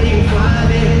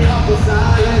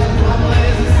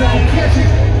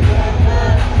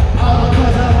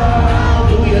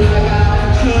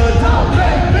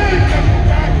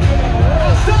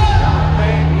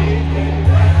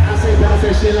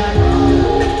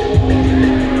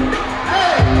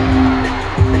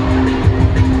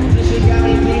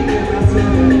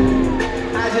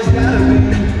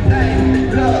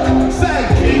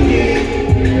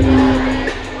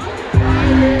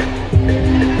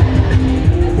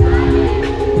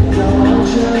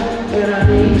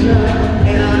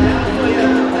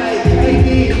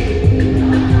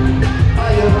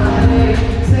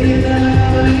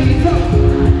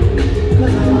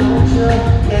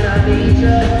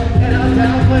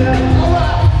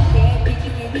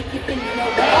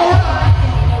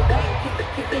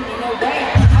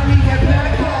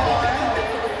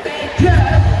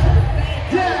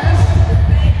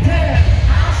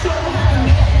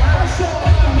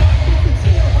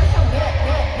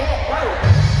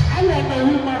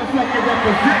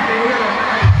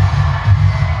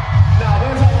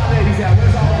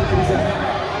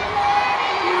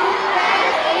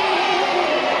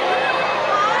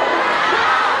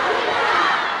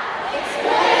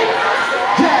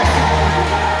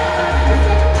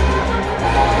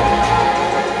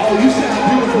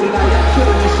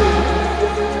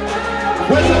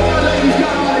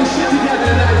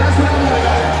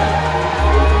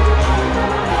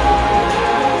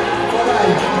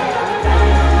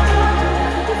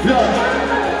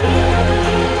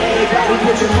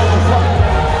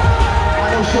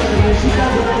 she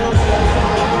doesn't know stuff.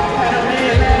 Had a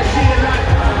man last year like,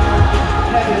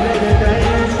 had a nigga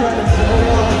things running so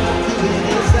long. You been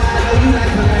inside, know you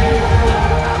like a man.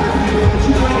 If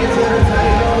you bring it to the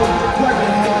table,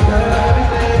 working hard for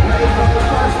everything. Pay for the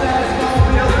first that's gon'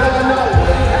 feel good, I know.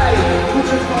 Hey, put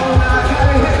your phone out, I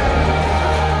gotta hit it.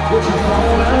 Put your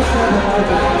phone out, something like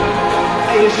that.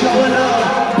 Hey, you're showing up,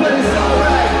 but it's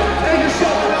alright. Hey, you're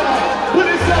showing up, but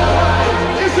it's alright.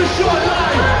 It's a short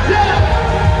life, yeah.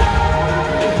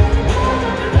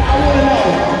 I wanna know,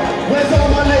 where's all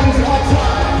my ladies on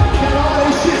top? Got all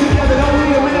this shit together, don't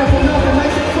need a man for nothing.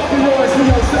 Make some fucking noise for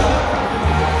yourself.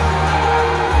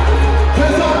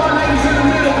 Where's all my ladies in the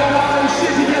middle? Got all this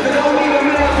shit together, don't need a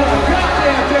man for a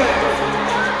goddamn thing.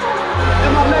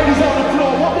 And my ladies on the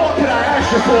floor, what more can I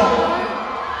ask you for?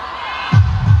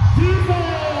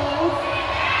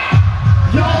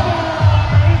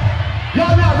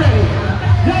 Y'all not ready.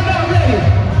 Y'all not ready.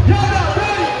 Y'all not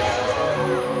ready.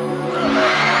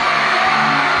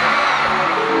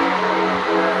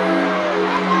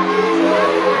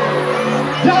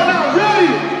 Y'all not ready.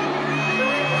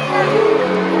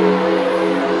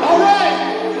 All right.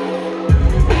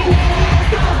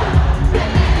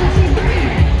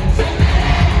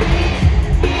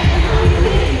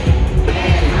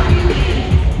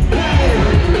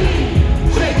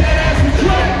 Shake that ass and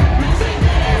crack.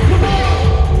 Come on.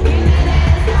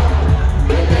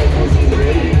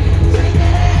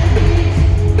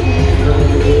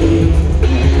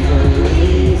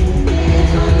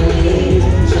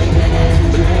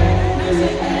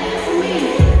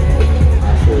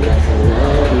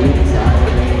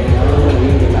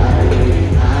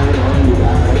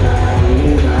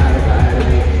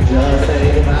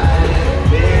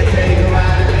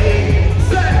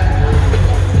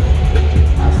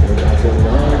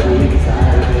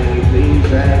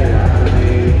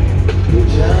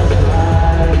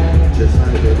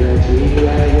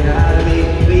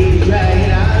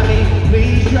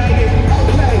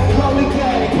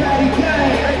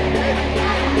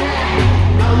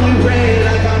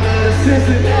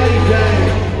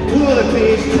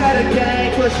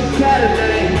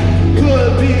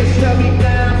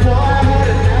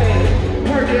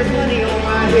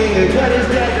 What is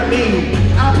that to me?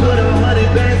 I put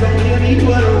 100 bands on him, he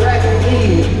put a rack on me.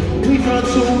 We from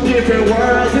two different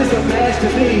worlds, it's a match to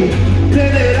me.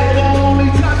 Then it over, only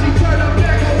time she turned her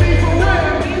back on me for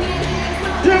real.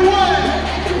 Then what?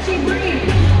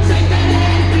 Shake that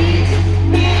ass, bitch.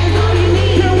 Hands on your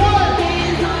knees. Then what?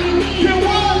 Hands on your knees. Then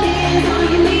what? Hands on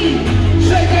your knees.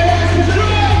 Shake that ass for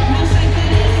sure. Now shake that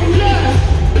ass for yes.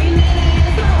 Bring that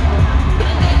ass over.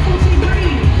 Let that coochie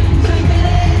breathe. Shake that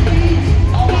ass, bitch.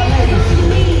 All my ladies,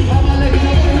 I want to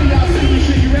hear y'all sing this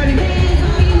shit. You ready? Hands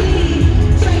on your knees.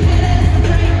 Shake that ass for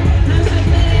Drake. Now shake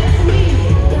that ass for me.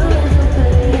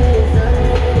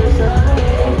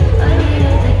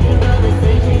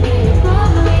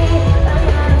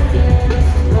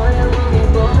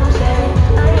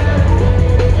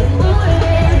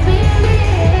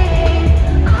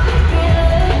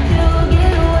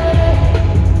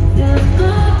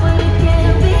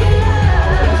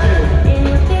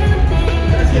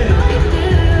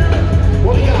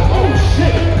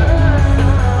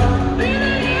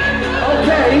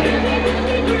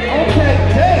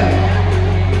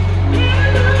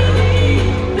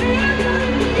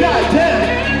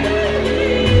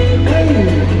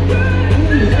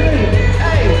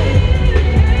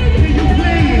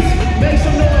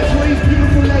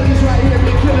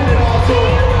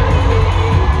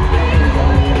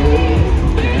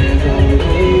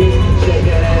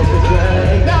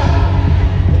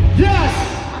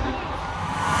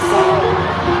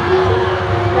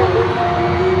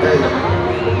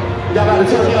 Y'all gotta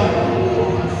turn up.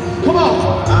 Come on.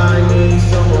 I need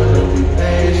someone to be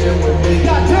patient with me.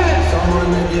 Goddamn.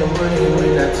 Someone to get money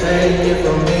when I take it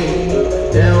from me.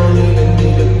 They don't even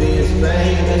need to be as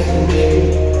famous as me.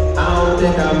 I don't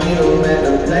think I meet them at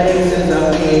the places I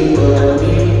meet, but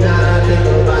now I think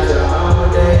about you all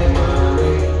day, mommy.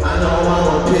 I know I'm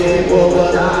a people,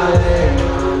 but I ain't,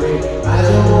 mommy. I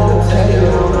just wanna take you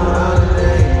on a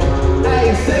holiday, mommy.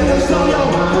 Hey, say what's on your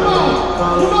mind. Come on.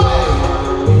 Come on.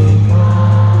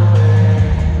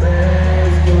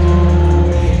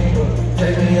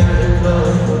 Take me out the club,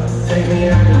 take me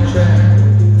out the trap,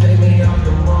 take me off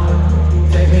the mark,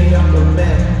 take me off the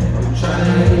map. I'm trying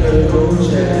to hit the road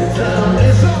check. Tell me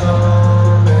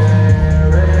something,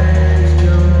 rescue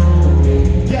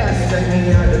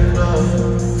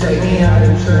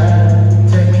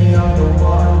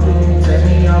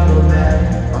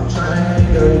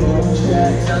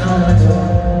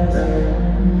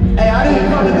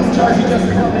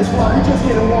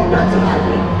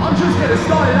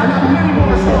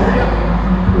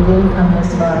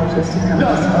just to come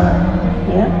this far.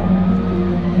 Yeah?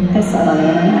 I saw it on the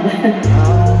internet.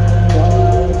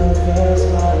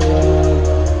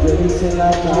 Racing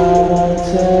like I wanna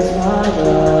test my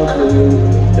love for you.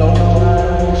 Don't know how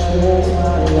to express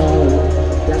my love.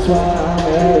 That's why I'm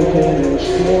making it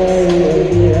straight.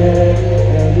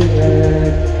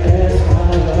 That's my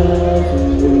love for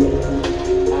you.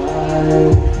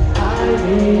 I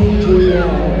need you,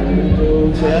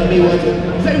 yeah. Tell me what to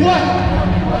say. What?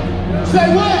 Say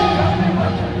what?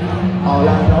 All I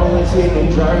know is hit New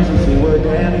Jersey, see what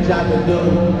damage I can do.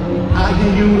 I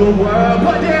give you the world,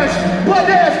 but there's, okay!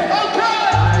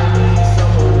 I need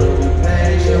someone to be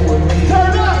patient with me.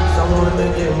 Turn up! Someone to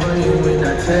get money when I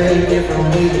take it from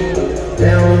me.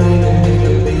 They don't even need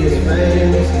to be as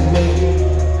famous as me.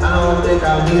 I don't think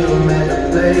I'll meet them at the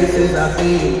places I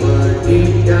be, but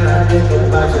deep down I think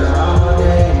about you all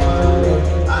day, money.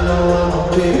 I know I'm a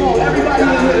big. Come on, everybody in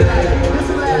here tonight. This is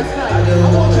the last night. I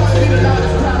want y'all to be the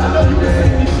loudest crowd. I know you can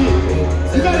sing this shit.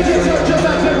 You gotta get your just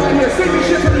out there right here. Sing this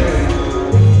shit for me.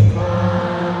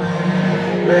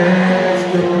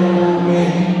 Rescue me.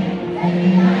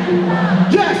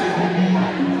 Yes!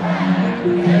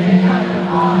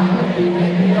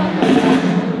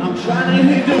 I'm trying to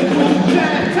hit the groove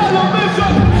jam. Tell them, make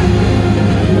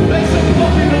some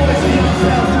fucking noise for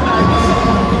yourselves tonight.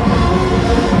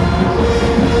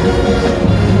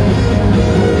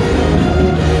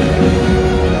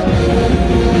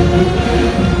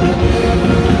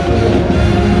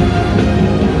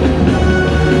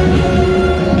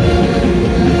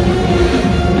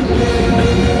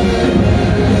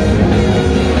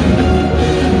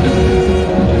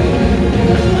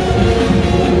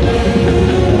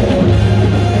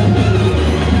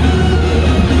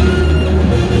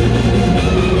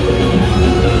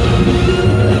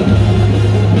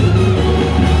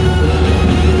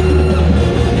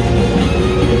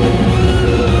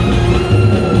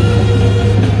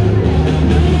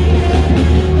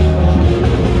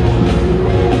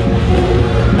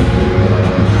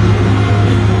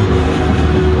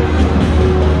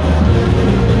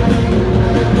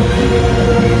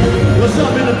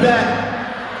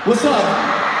 What's up?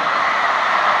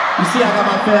 You see, I got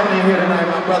my family in here tonight.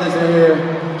 My brothers in here.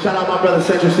 Shout out my brother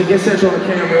Central. See, get Central on the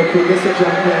camera real quick. Get Central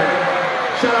on the camera.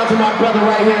 Shout out to my brother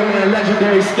right here, man.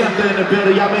 Legendary Skepta in the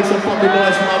building. Y'all make some fucking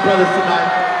noise for my brothers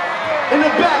tonight. In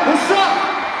the back, what's up?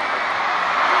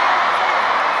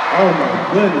 Oh my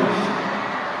goodness.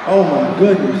 Oh my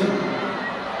goodness.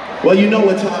 Well, you know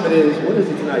what time it is. What is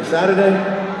it tonight? Saturday?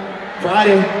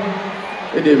 Friday?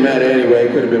 It didn't matter anyway,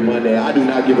 it could have been Monday. I do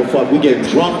not give a fuck. We getting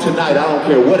drunk tonight. I don't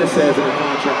care what it says in the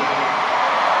contract.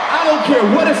 I don't care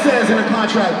what it says in the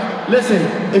contract. Listen,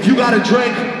 if you got a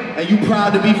drink and you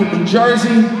proud to be from New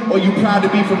Jersey, or you proud to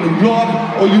be from New York,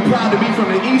 or you proud to be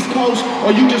from the East Coast,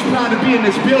 or you just proud to be in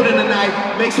this building tonight,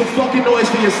 make some fucking noise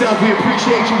for yourself. We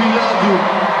appreciate you, we love you.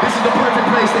 This is the perfect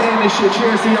place to end this shit.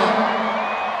 Cheers to y'all.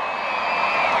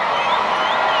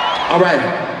 All right,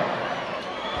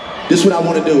 this is what I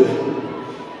want to do.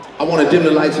 I want to dim the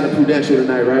lights in the Prudential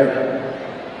tonight, right?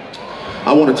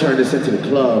 I want to turn this into the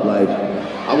club, like,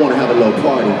 I want to have a little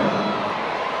party.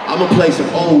 I'm going to play some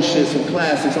old shit, some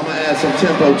classics. I'm going to add some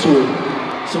tempo to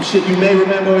it. Some shit you may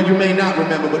remember or you may not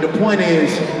remember, but the point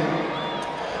is,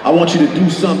 I want you to do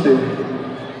something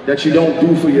that you don't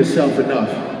do for yourself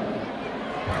enough.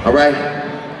 All right?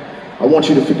 I want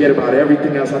you to forget about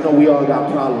everything else. I know we all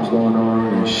got problems going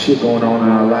on and shit going on in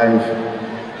our life.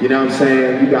 You know what I'm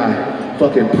saying? You got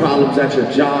fucking problems at your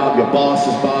job, your boss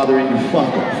is bothering you,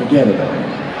 fuck her, forget about it.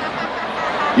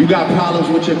 You got problems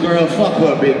with your girl, fuck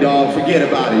her, big dog, forget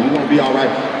about it, you're gonna be all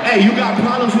right. Hey, you got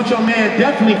problems with your man,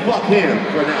 definitely fuck him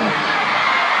for now.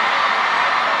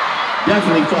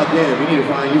 Definitely fuck him, we need to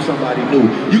find you somebody new.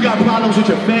 You got problems with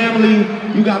your family,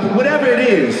 you got whatever it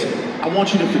is, I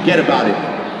want you to forget about it.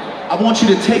 I want you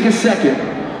to take a second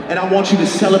and I want you to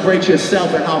celebrate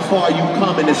yourself and how far you've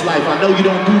come in this life. I know you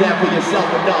don't do that for yourself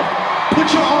enough.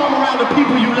 Put your arm around the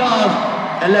people you love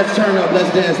and let's turn up,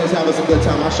 let's dance, let's have us a good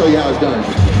time. I'll show you how it's done.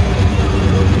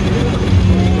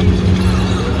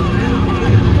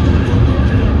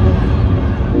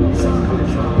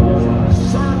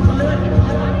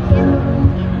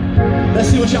 Let's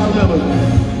see what y'all remember.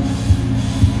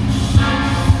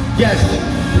 Yes.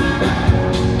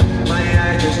 My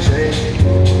eyes just changed.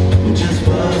 You just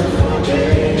wasn't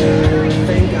forget.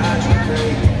 Thank God you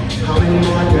came. How many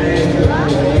more days do I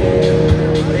wait?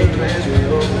 Make plans with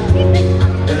you,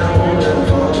 and I won't let them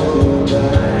fall by.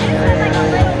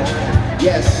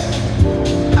 Yes.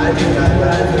 I think I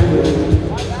died for you.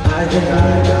 I think I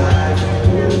died for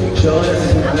you. Sure, this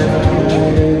is my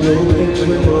life. You make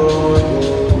me more.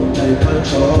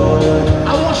 I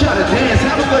want you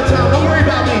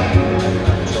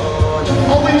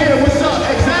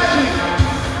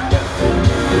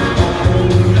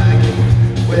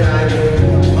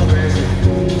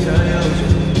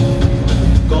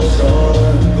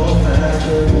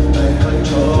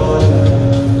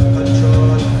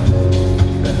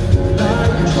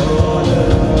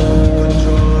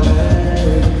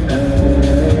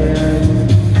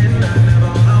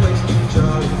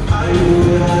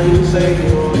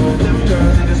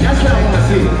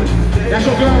That's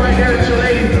your girl right there, that's your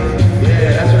lady.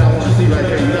 Yeah, that's what I want to see right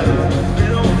there. You love it. They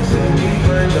don't want to see me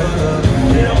find your love.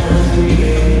 They don't want to see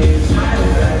me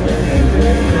smiling back when they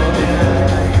really know that I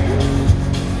like you.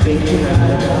 Thinking I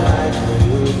lied for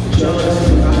you. Just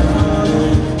in my heart.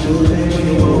 Do things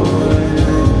you want.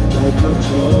 Like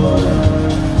controller.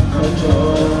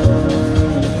 Controller.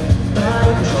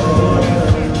 Like controller.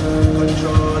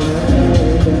 Controller.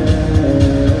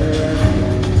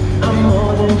 I'm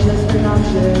more than just an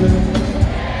option.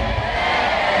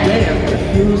 Damn,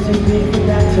 refuse to be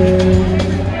forgotten.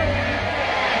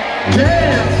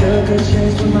 Damn, took a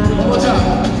chance with my heart. One more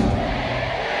time.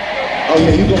 Oh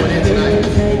yeah, you going in tonight?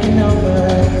 Taking over.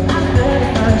 I better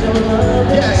find your love.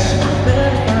 Yes. I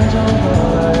better find your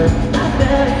heart. I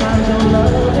better find your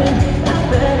loving. I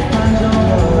better find your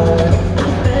heart. I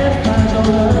better find your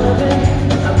loving.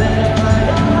 I better find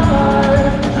your heart.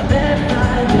 I better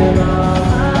find your heart.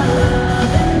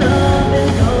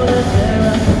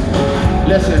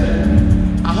 Listen,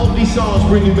 I hope these songs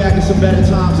bring you back to some better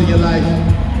times in your life.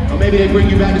 Or maybe they bring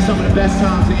you back to some of the best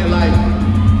times in your life.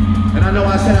 And I know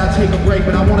I said I'd take a break,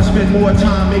 but I want to spend more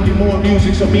time making more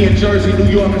music so me and Jersey, New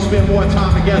York can spend more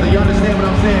time together. You understand what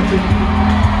I'm saying to you?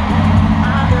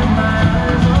 I got my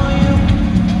eyes on you.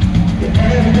 And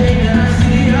everything that I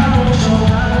see, I won't show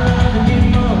how I love you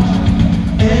most.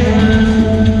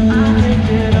 And I can't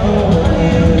get over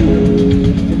you.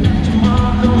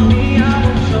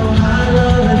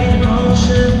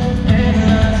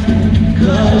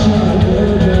 Cause you're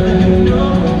good, girl, you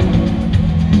know.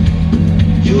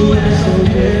 You act so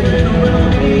different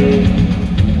around me.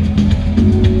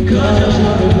 Cause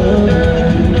you're good, girl,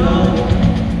 you know.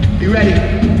 You ready?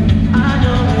 I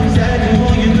know exactly who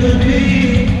you could be.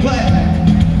 But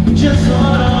just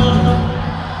hold on.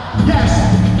 Yes.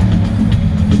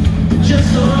 Just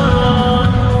hold on.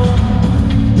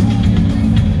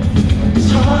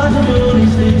 It's hard to do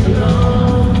these things alone.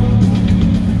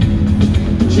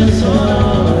 Just hold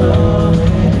on,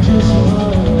 just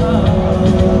hold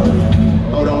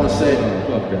on. Hold on a second.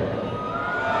 Fuck that.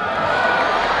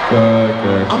 Fuck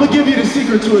that. I'm gonna give you the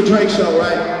secret to a Drake show,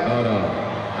 right? Hold on.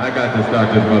 I got to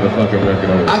start this motherfucking record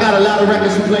over. I got a lot of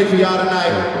records to play for y'all tonight.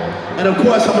 And of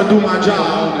course, I'm gonna do my I job.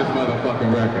 own this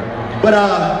motherfucking record. But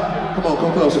come on,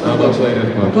 come closer, come I'm gonna closer. play this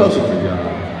Come closer. motherfucker for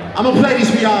y'all. I'm gonna play these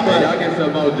for y'all, Hey, but y'all get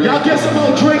some more drinks. y'all get some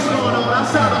more drinks going on. I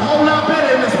sound a whole lot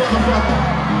better in this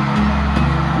motherfucker.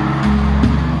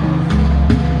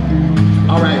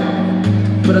 All right,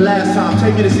 for the last time,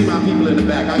 take me to see my people in the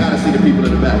back. I gotta see the people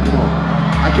in the back, come on.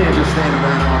 I can't just stand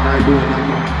around all night doing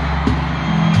nothing.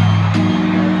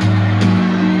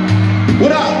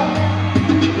 What up?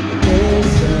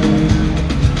 Listen,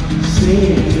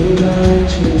 seeing you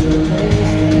like you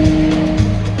amazing.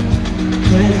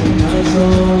 Cleansing my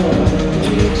soul of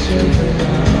addictions and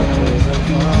hours of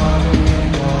falling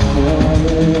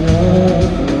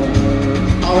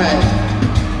up. All right.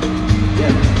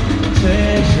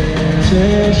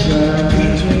 Tension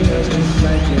between us is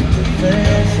like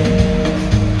defenses.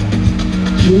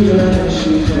 You love,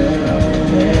 she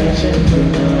down, mention the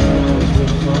notes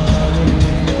we're falling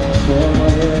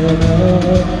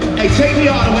up. Hey, take me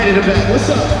all the way to the back. What's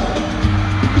up?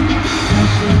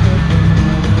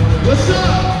 What's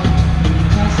up?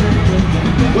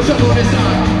 What's up on this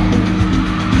side?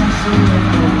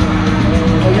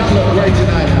 Oh, y'all look great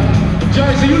tonight.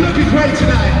 Jersey, you looking great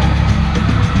tonight.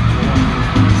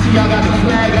 Y'all got the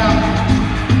flag out.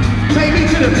 Take me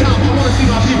to the top. I want to see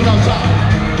my people on top.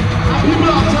 My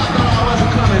people on top thought I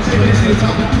wasn't coming. Take me to the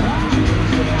top.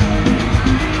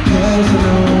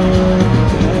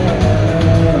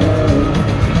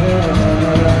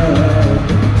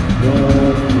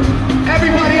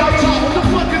 Everybody on top. What the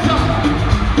fuck is up?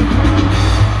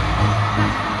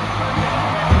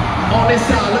 On this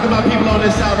side. Look at my people on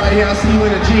this side right here. I see you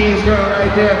in the jeans, girl,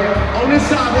 right there. On this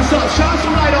side, what's up? Shine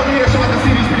some light over here so I can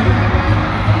see these people.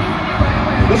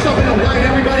 What's up in the white?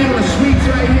 Everybody on the suites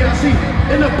right here. I see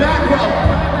in the back row.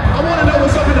 I want to know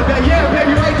what's up in the back. Yeah,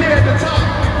 baby, right there at the top.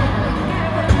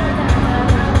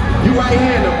 You right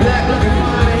here in the black looking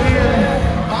fine in here.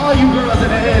 All you girls in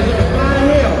the heads looking fine in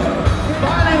here.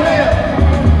 Fine in here.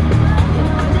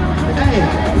 Hey,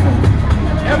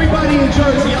 everybody in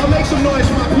Jersey, y'all make some noise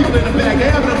for my people in the back.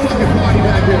 They're having a fucking party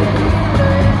back here.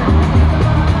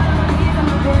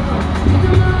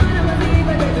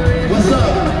 What's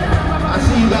up? I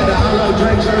see you got the I Love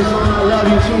Drake shirts on. I love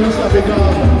you too. What's up, big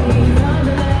dog?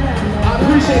 I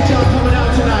appreciate y'all coming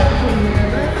out tonight.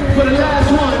 For the last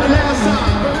one, the last time.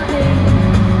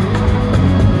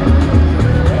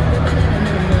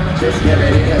 Just get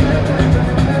ready, get ready.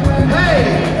 Hey!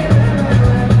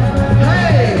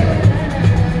 Hey!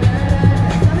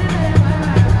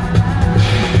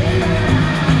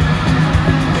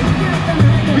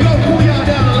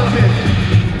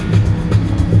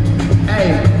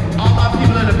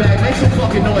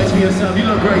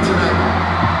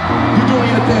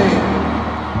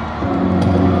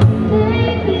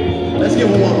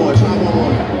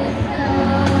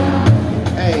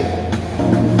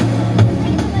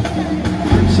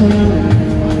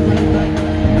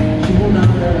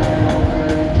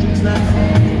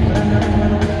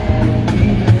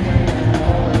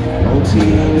 That's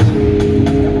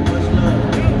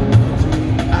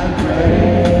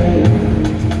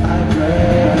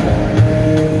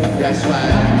why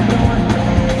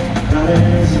I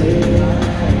say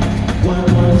one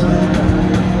more time.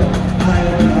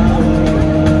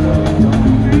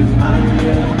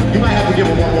 You might have to give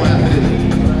him one more after this.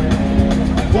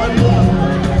 One more.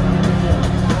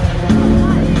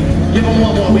 Give him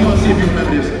one more. We're gonna see if you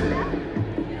remember this.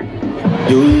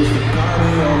 You used to call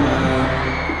me on my.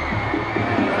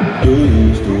 You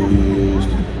used to.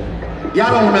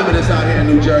 Y'all don't remember this out here in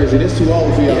New Jersey. This too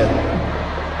old for y'all.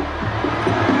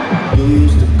 You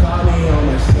used to call me on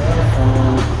my cell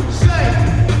phone. Say!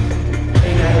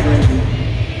 Ain't that ready?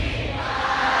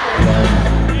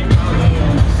 Call me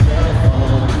on my cell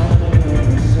phone.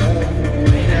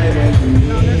 Ain't that ready?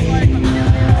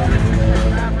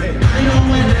 I know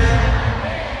when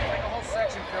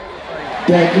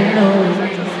that you know.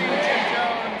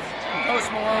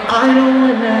 I know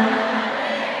when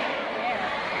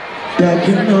that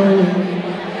you know.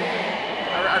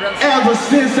 Ever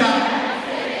since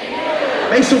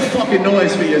make some fucking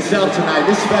noise for yourself tonight.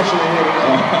 This special in here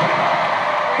tonight.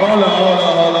 Hold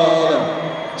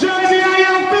on. Jersey, how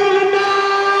y'all feeling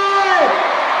tonight?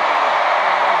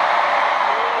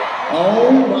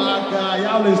 Oh my God,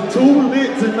 y'all is too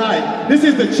lit tonight. This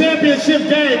is the championship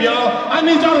game, y'all. I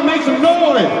need y'all to make some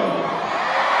noise.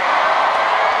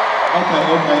 Okay.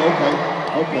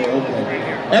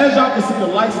 As y'all can see, the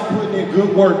lights are putting in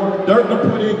good work. Dirk done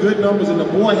put in good numbers, and the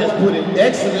boy has put in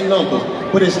excellent numbers.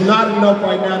 But it's not enough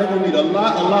right now. They're gonna need a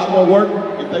lot more work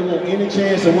if they want any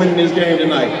chance of winning this game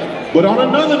tonight. But on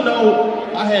another note,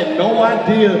 I had no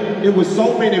idea it was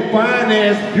so many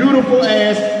fine-ass,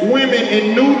 beautiful-ass women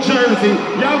in New Jersey.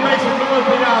 Y'all make some noise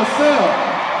for yourselves.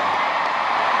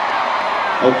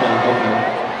 Okay.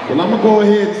 Well, I'm gonna go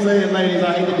ahead and say it, ladies.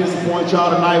 I hate to disappoint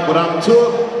y'all tonight, but I'm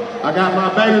took. I got my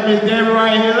baby Miss Debbie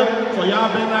right here, so y'all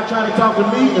better not try to talk to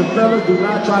me, and fellas, do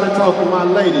not try to talk to my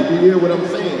lady. You hear what I'm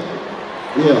saying?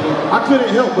 Yeah, I couldn't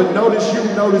help but notice you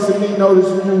noticing me,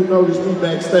 noticing you, notice me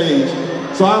backstage.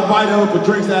 So I invited her for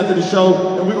drinks after the show,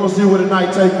 and we're gonna see where the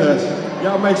night take us.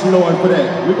 Y'all make some noise for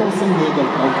that. We're gonna see where it goes.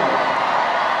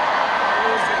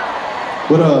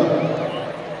 But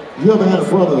you ever had a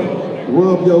brother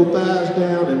rub your thighs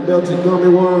down and melted gummy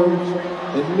worms,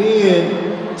 and then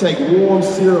take warm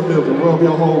cereal milk and rub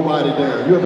your whole body down?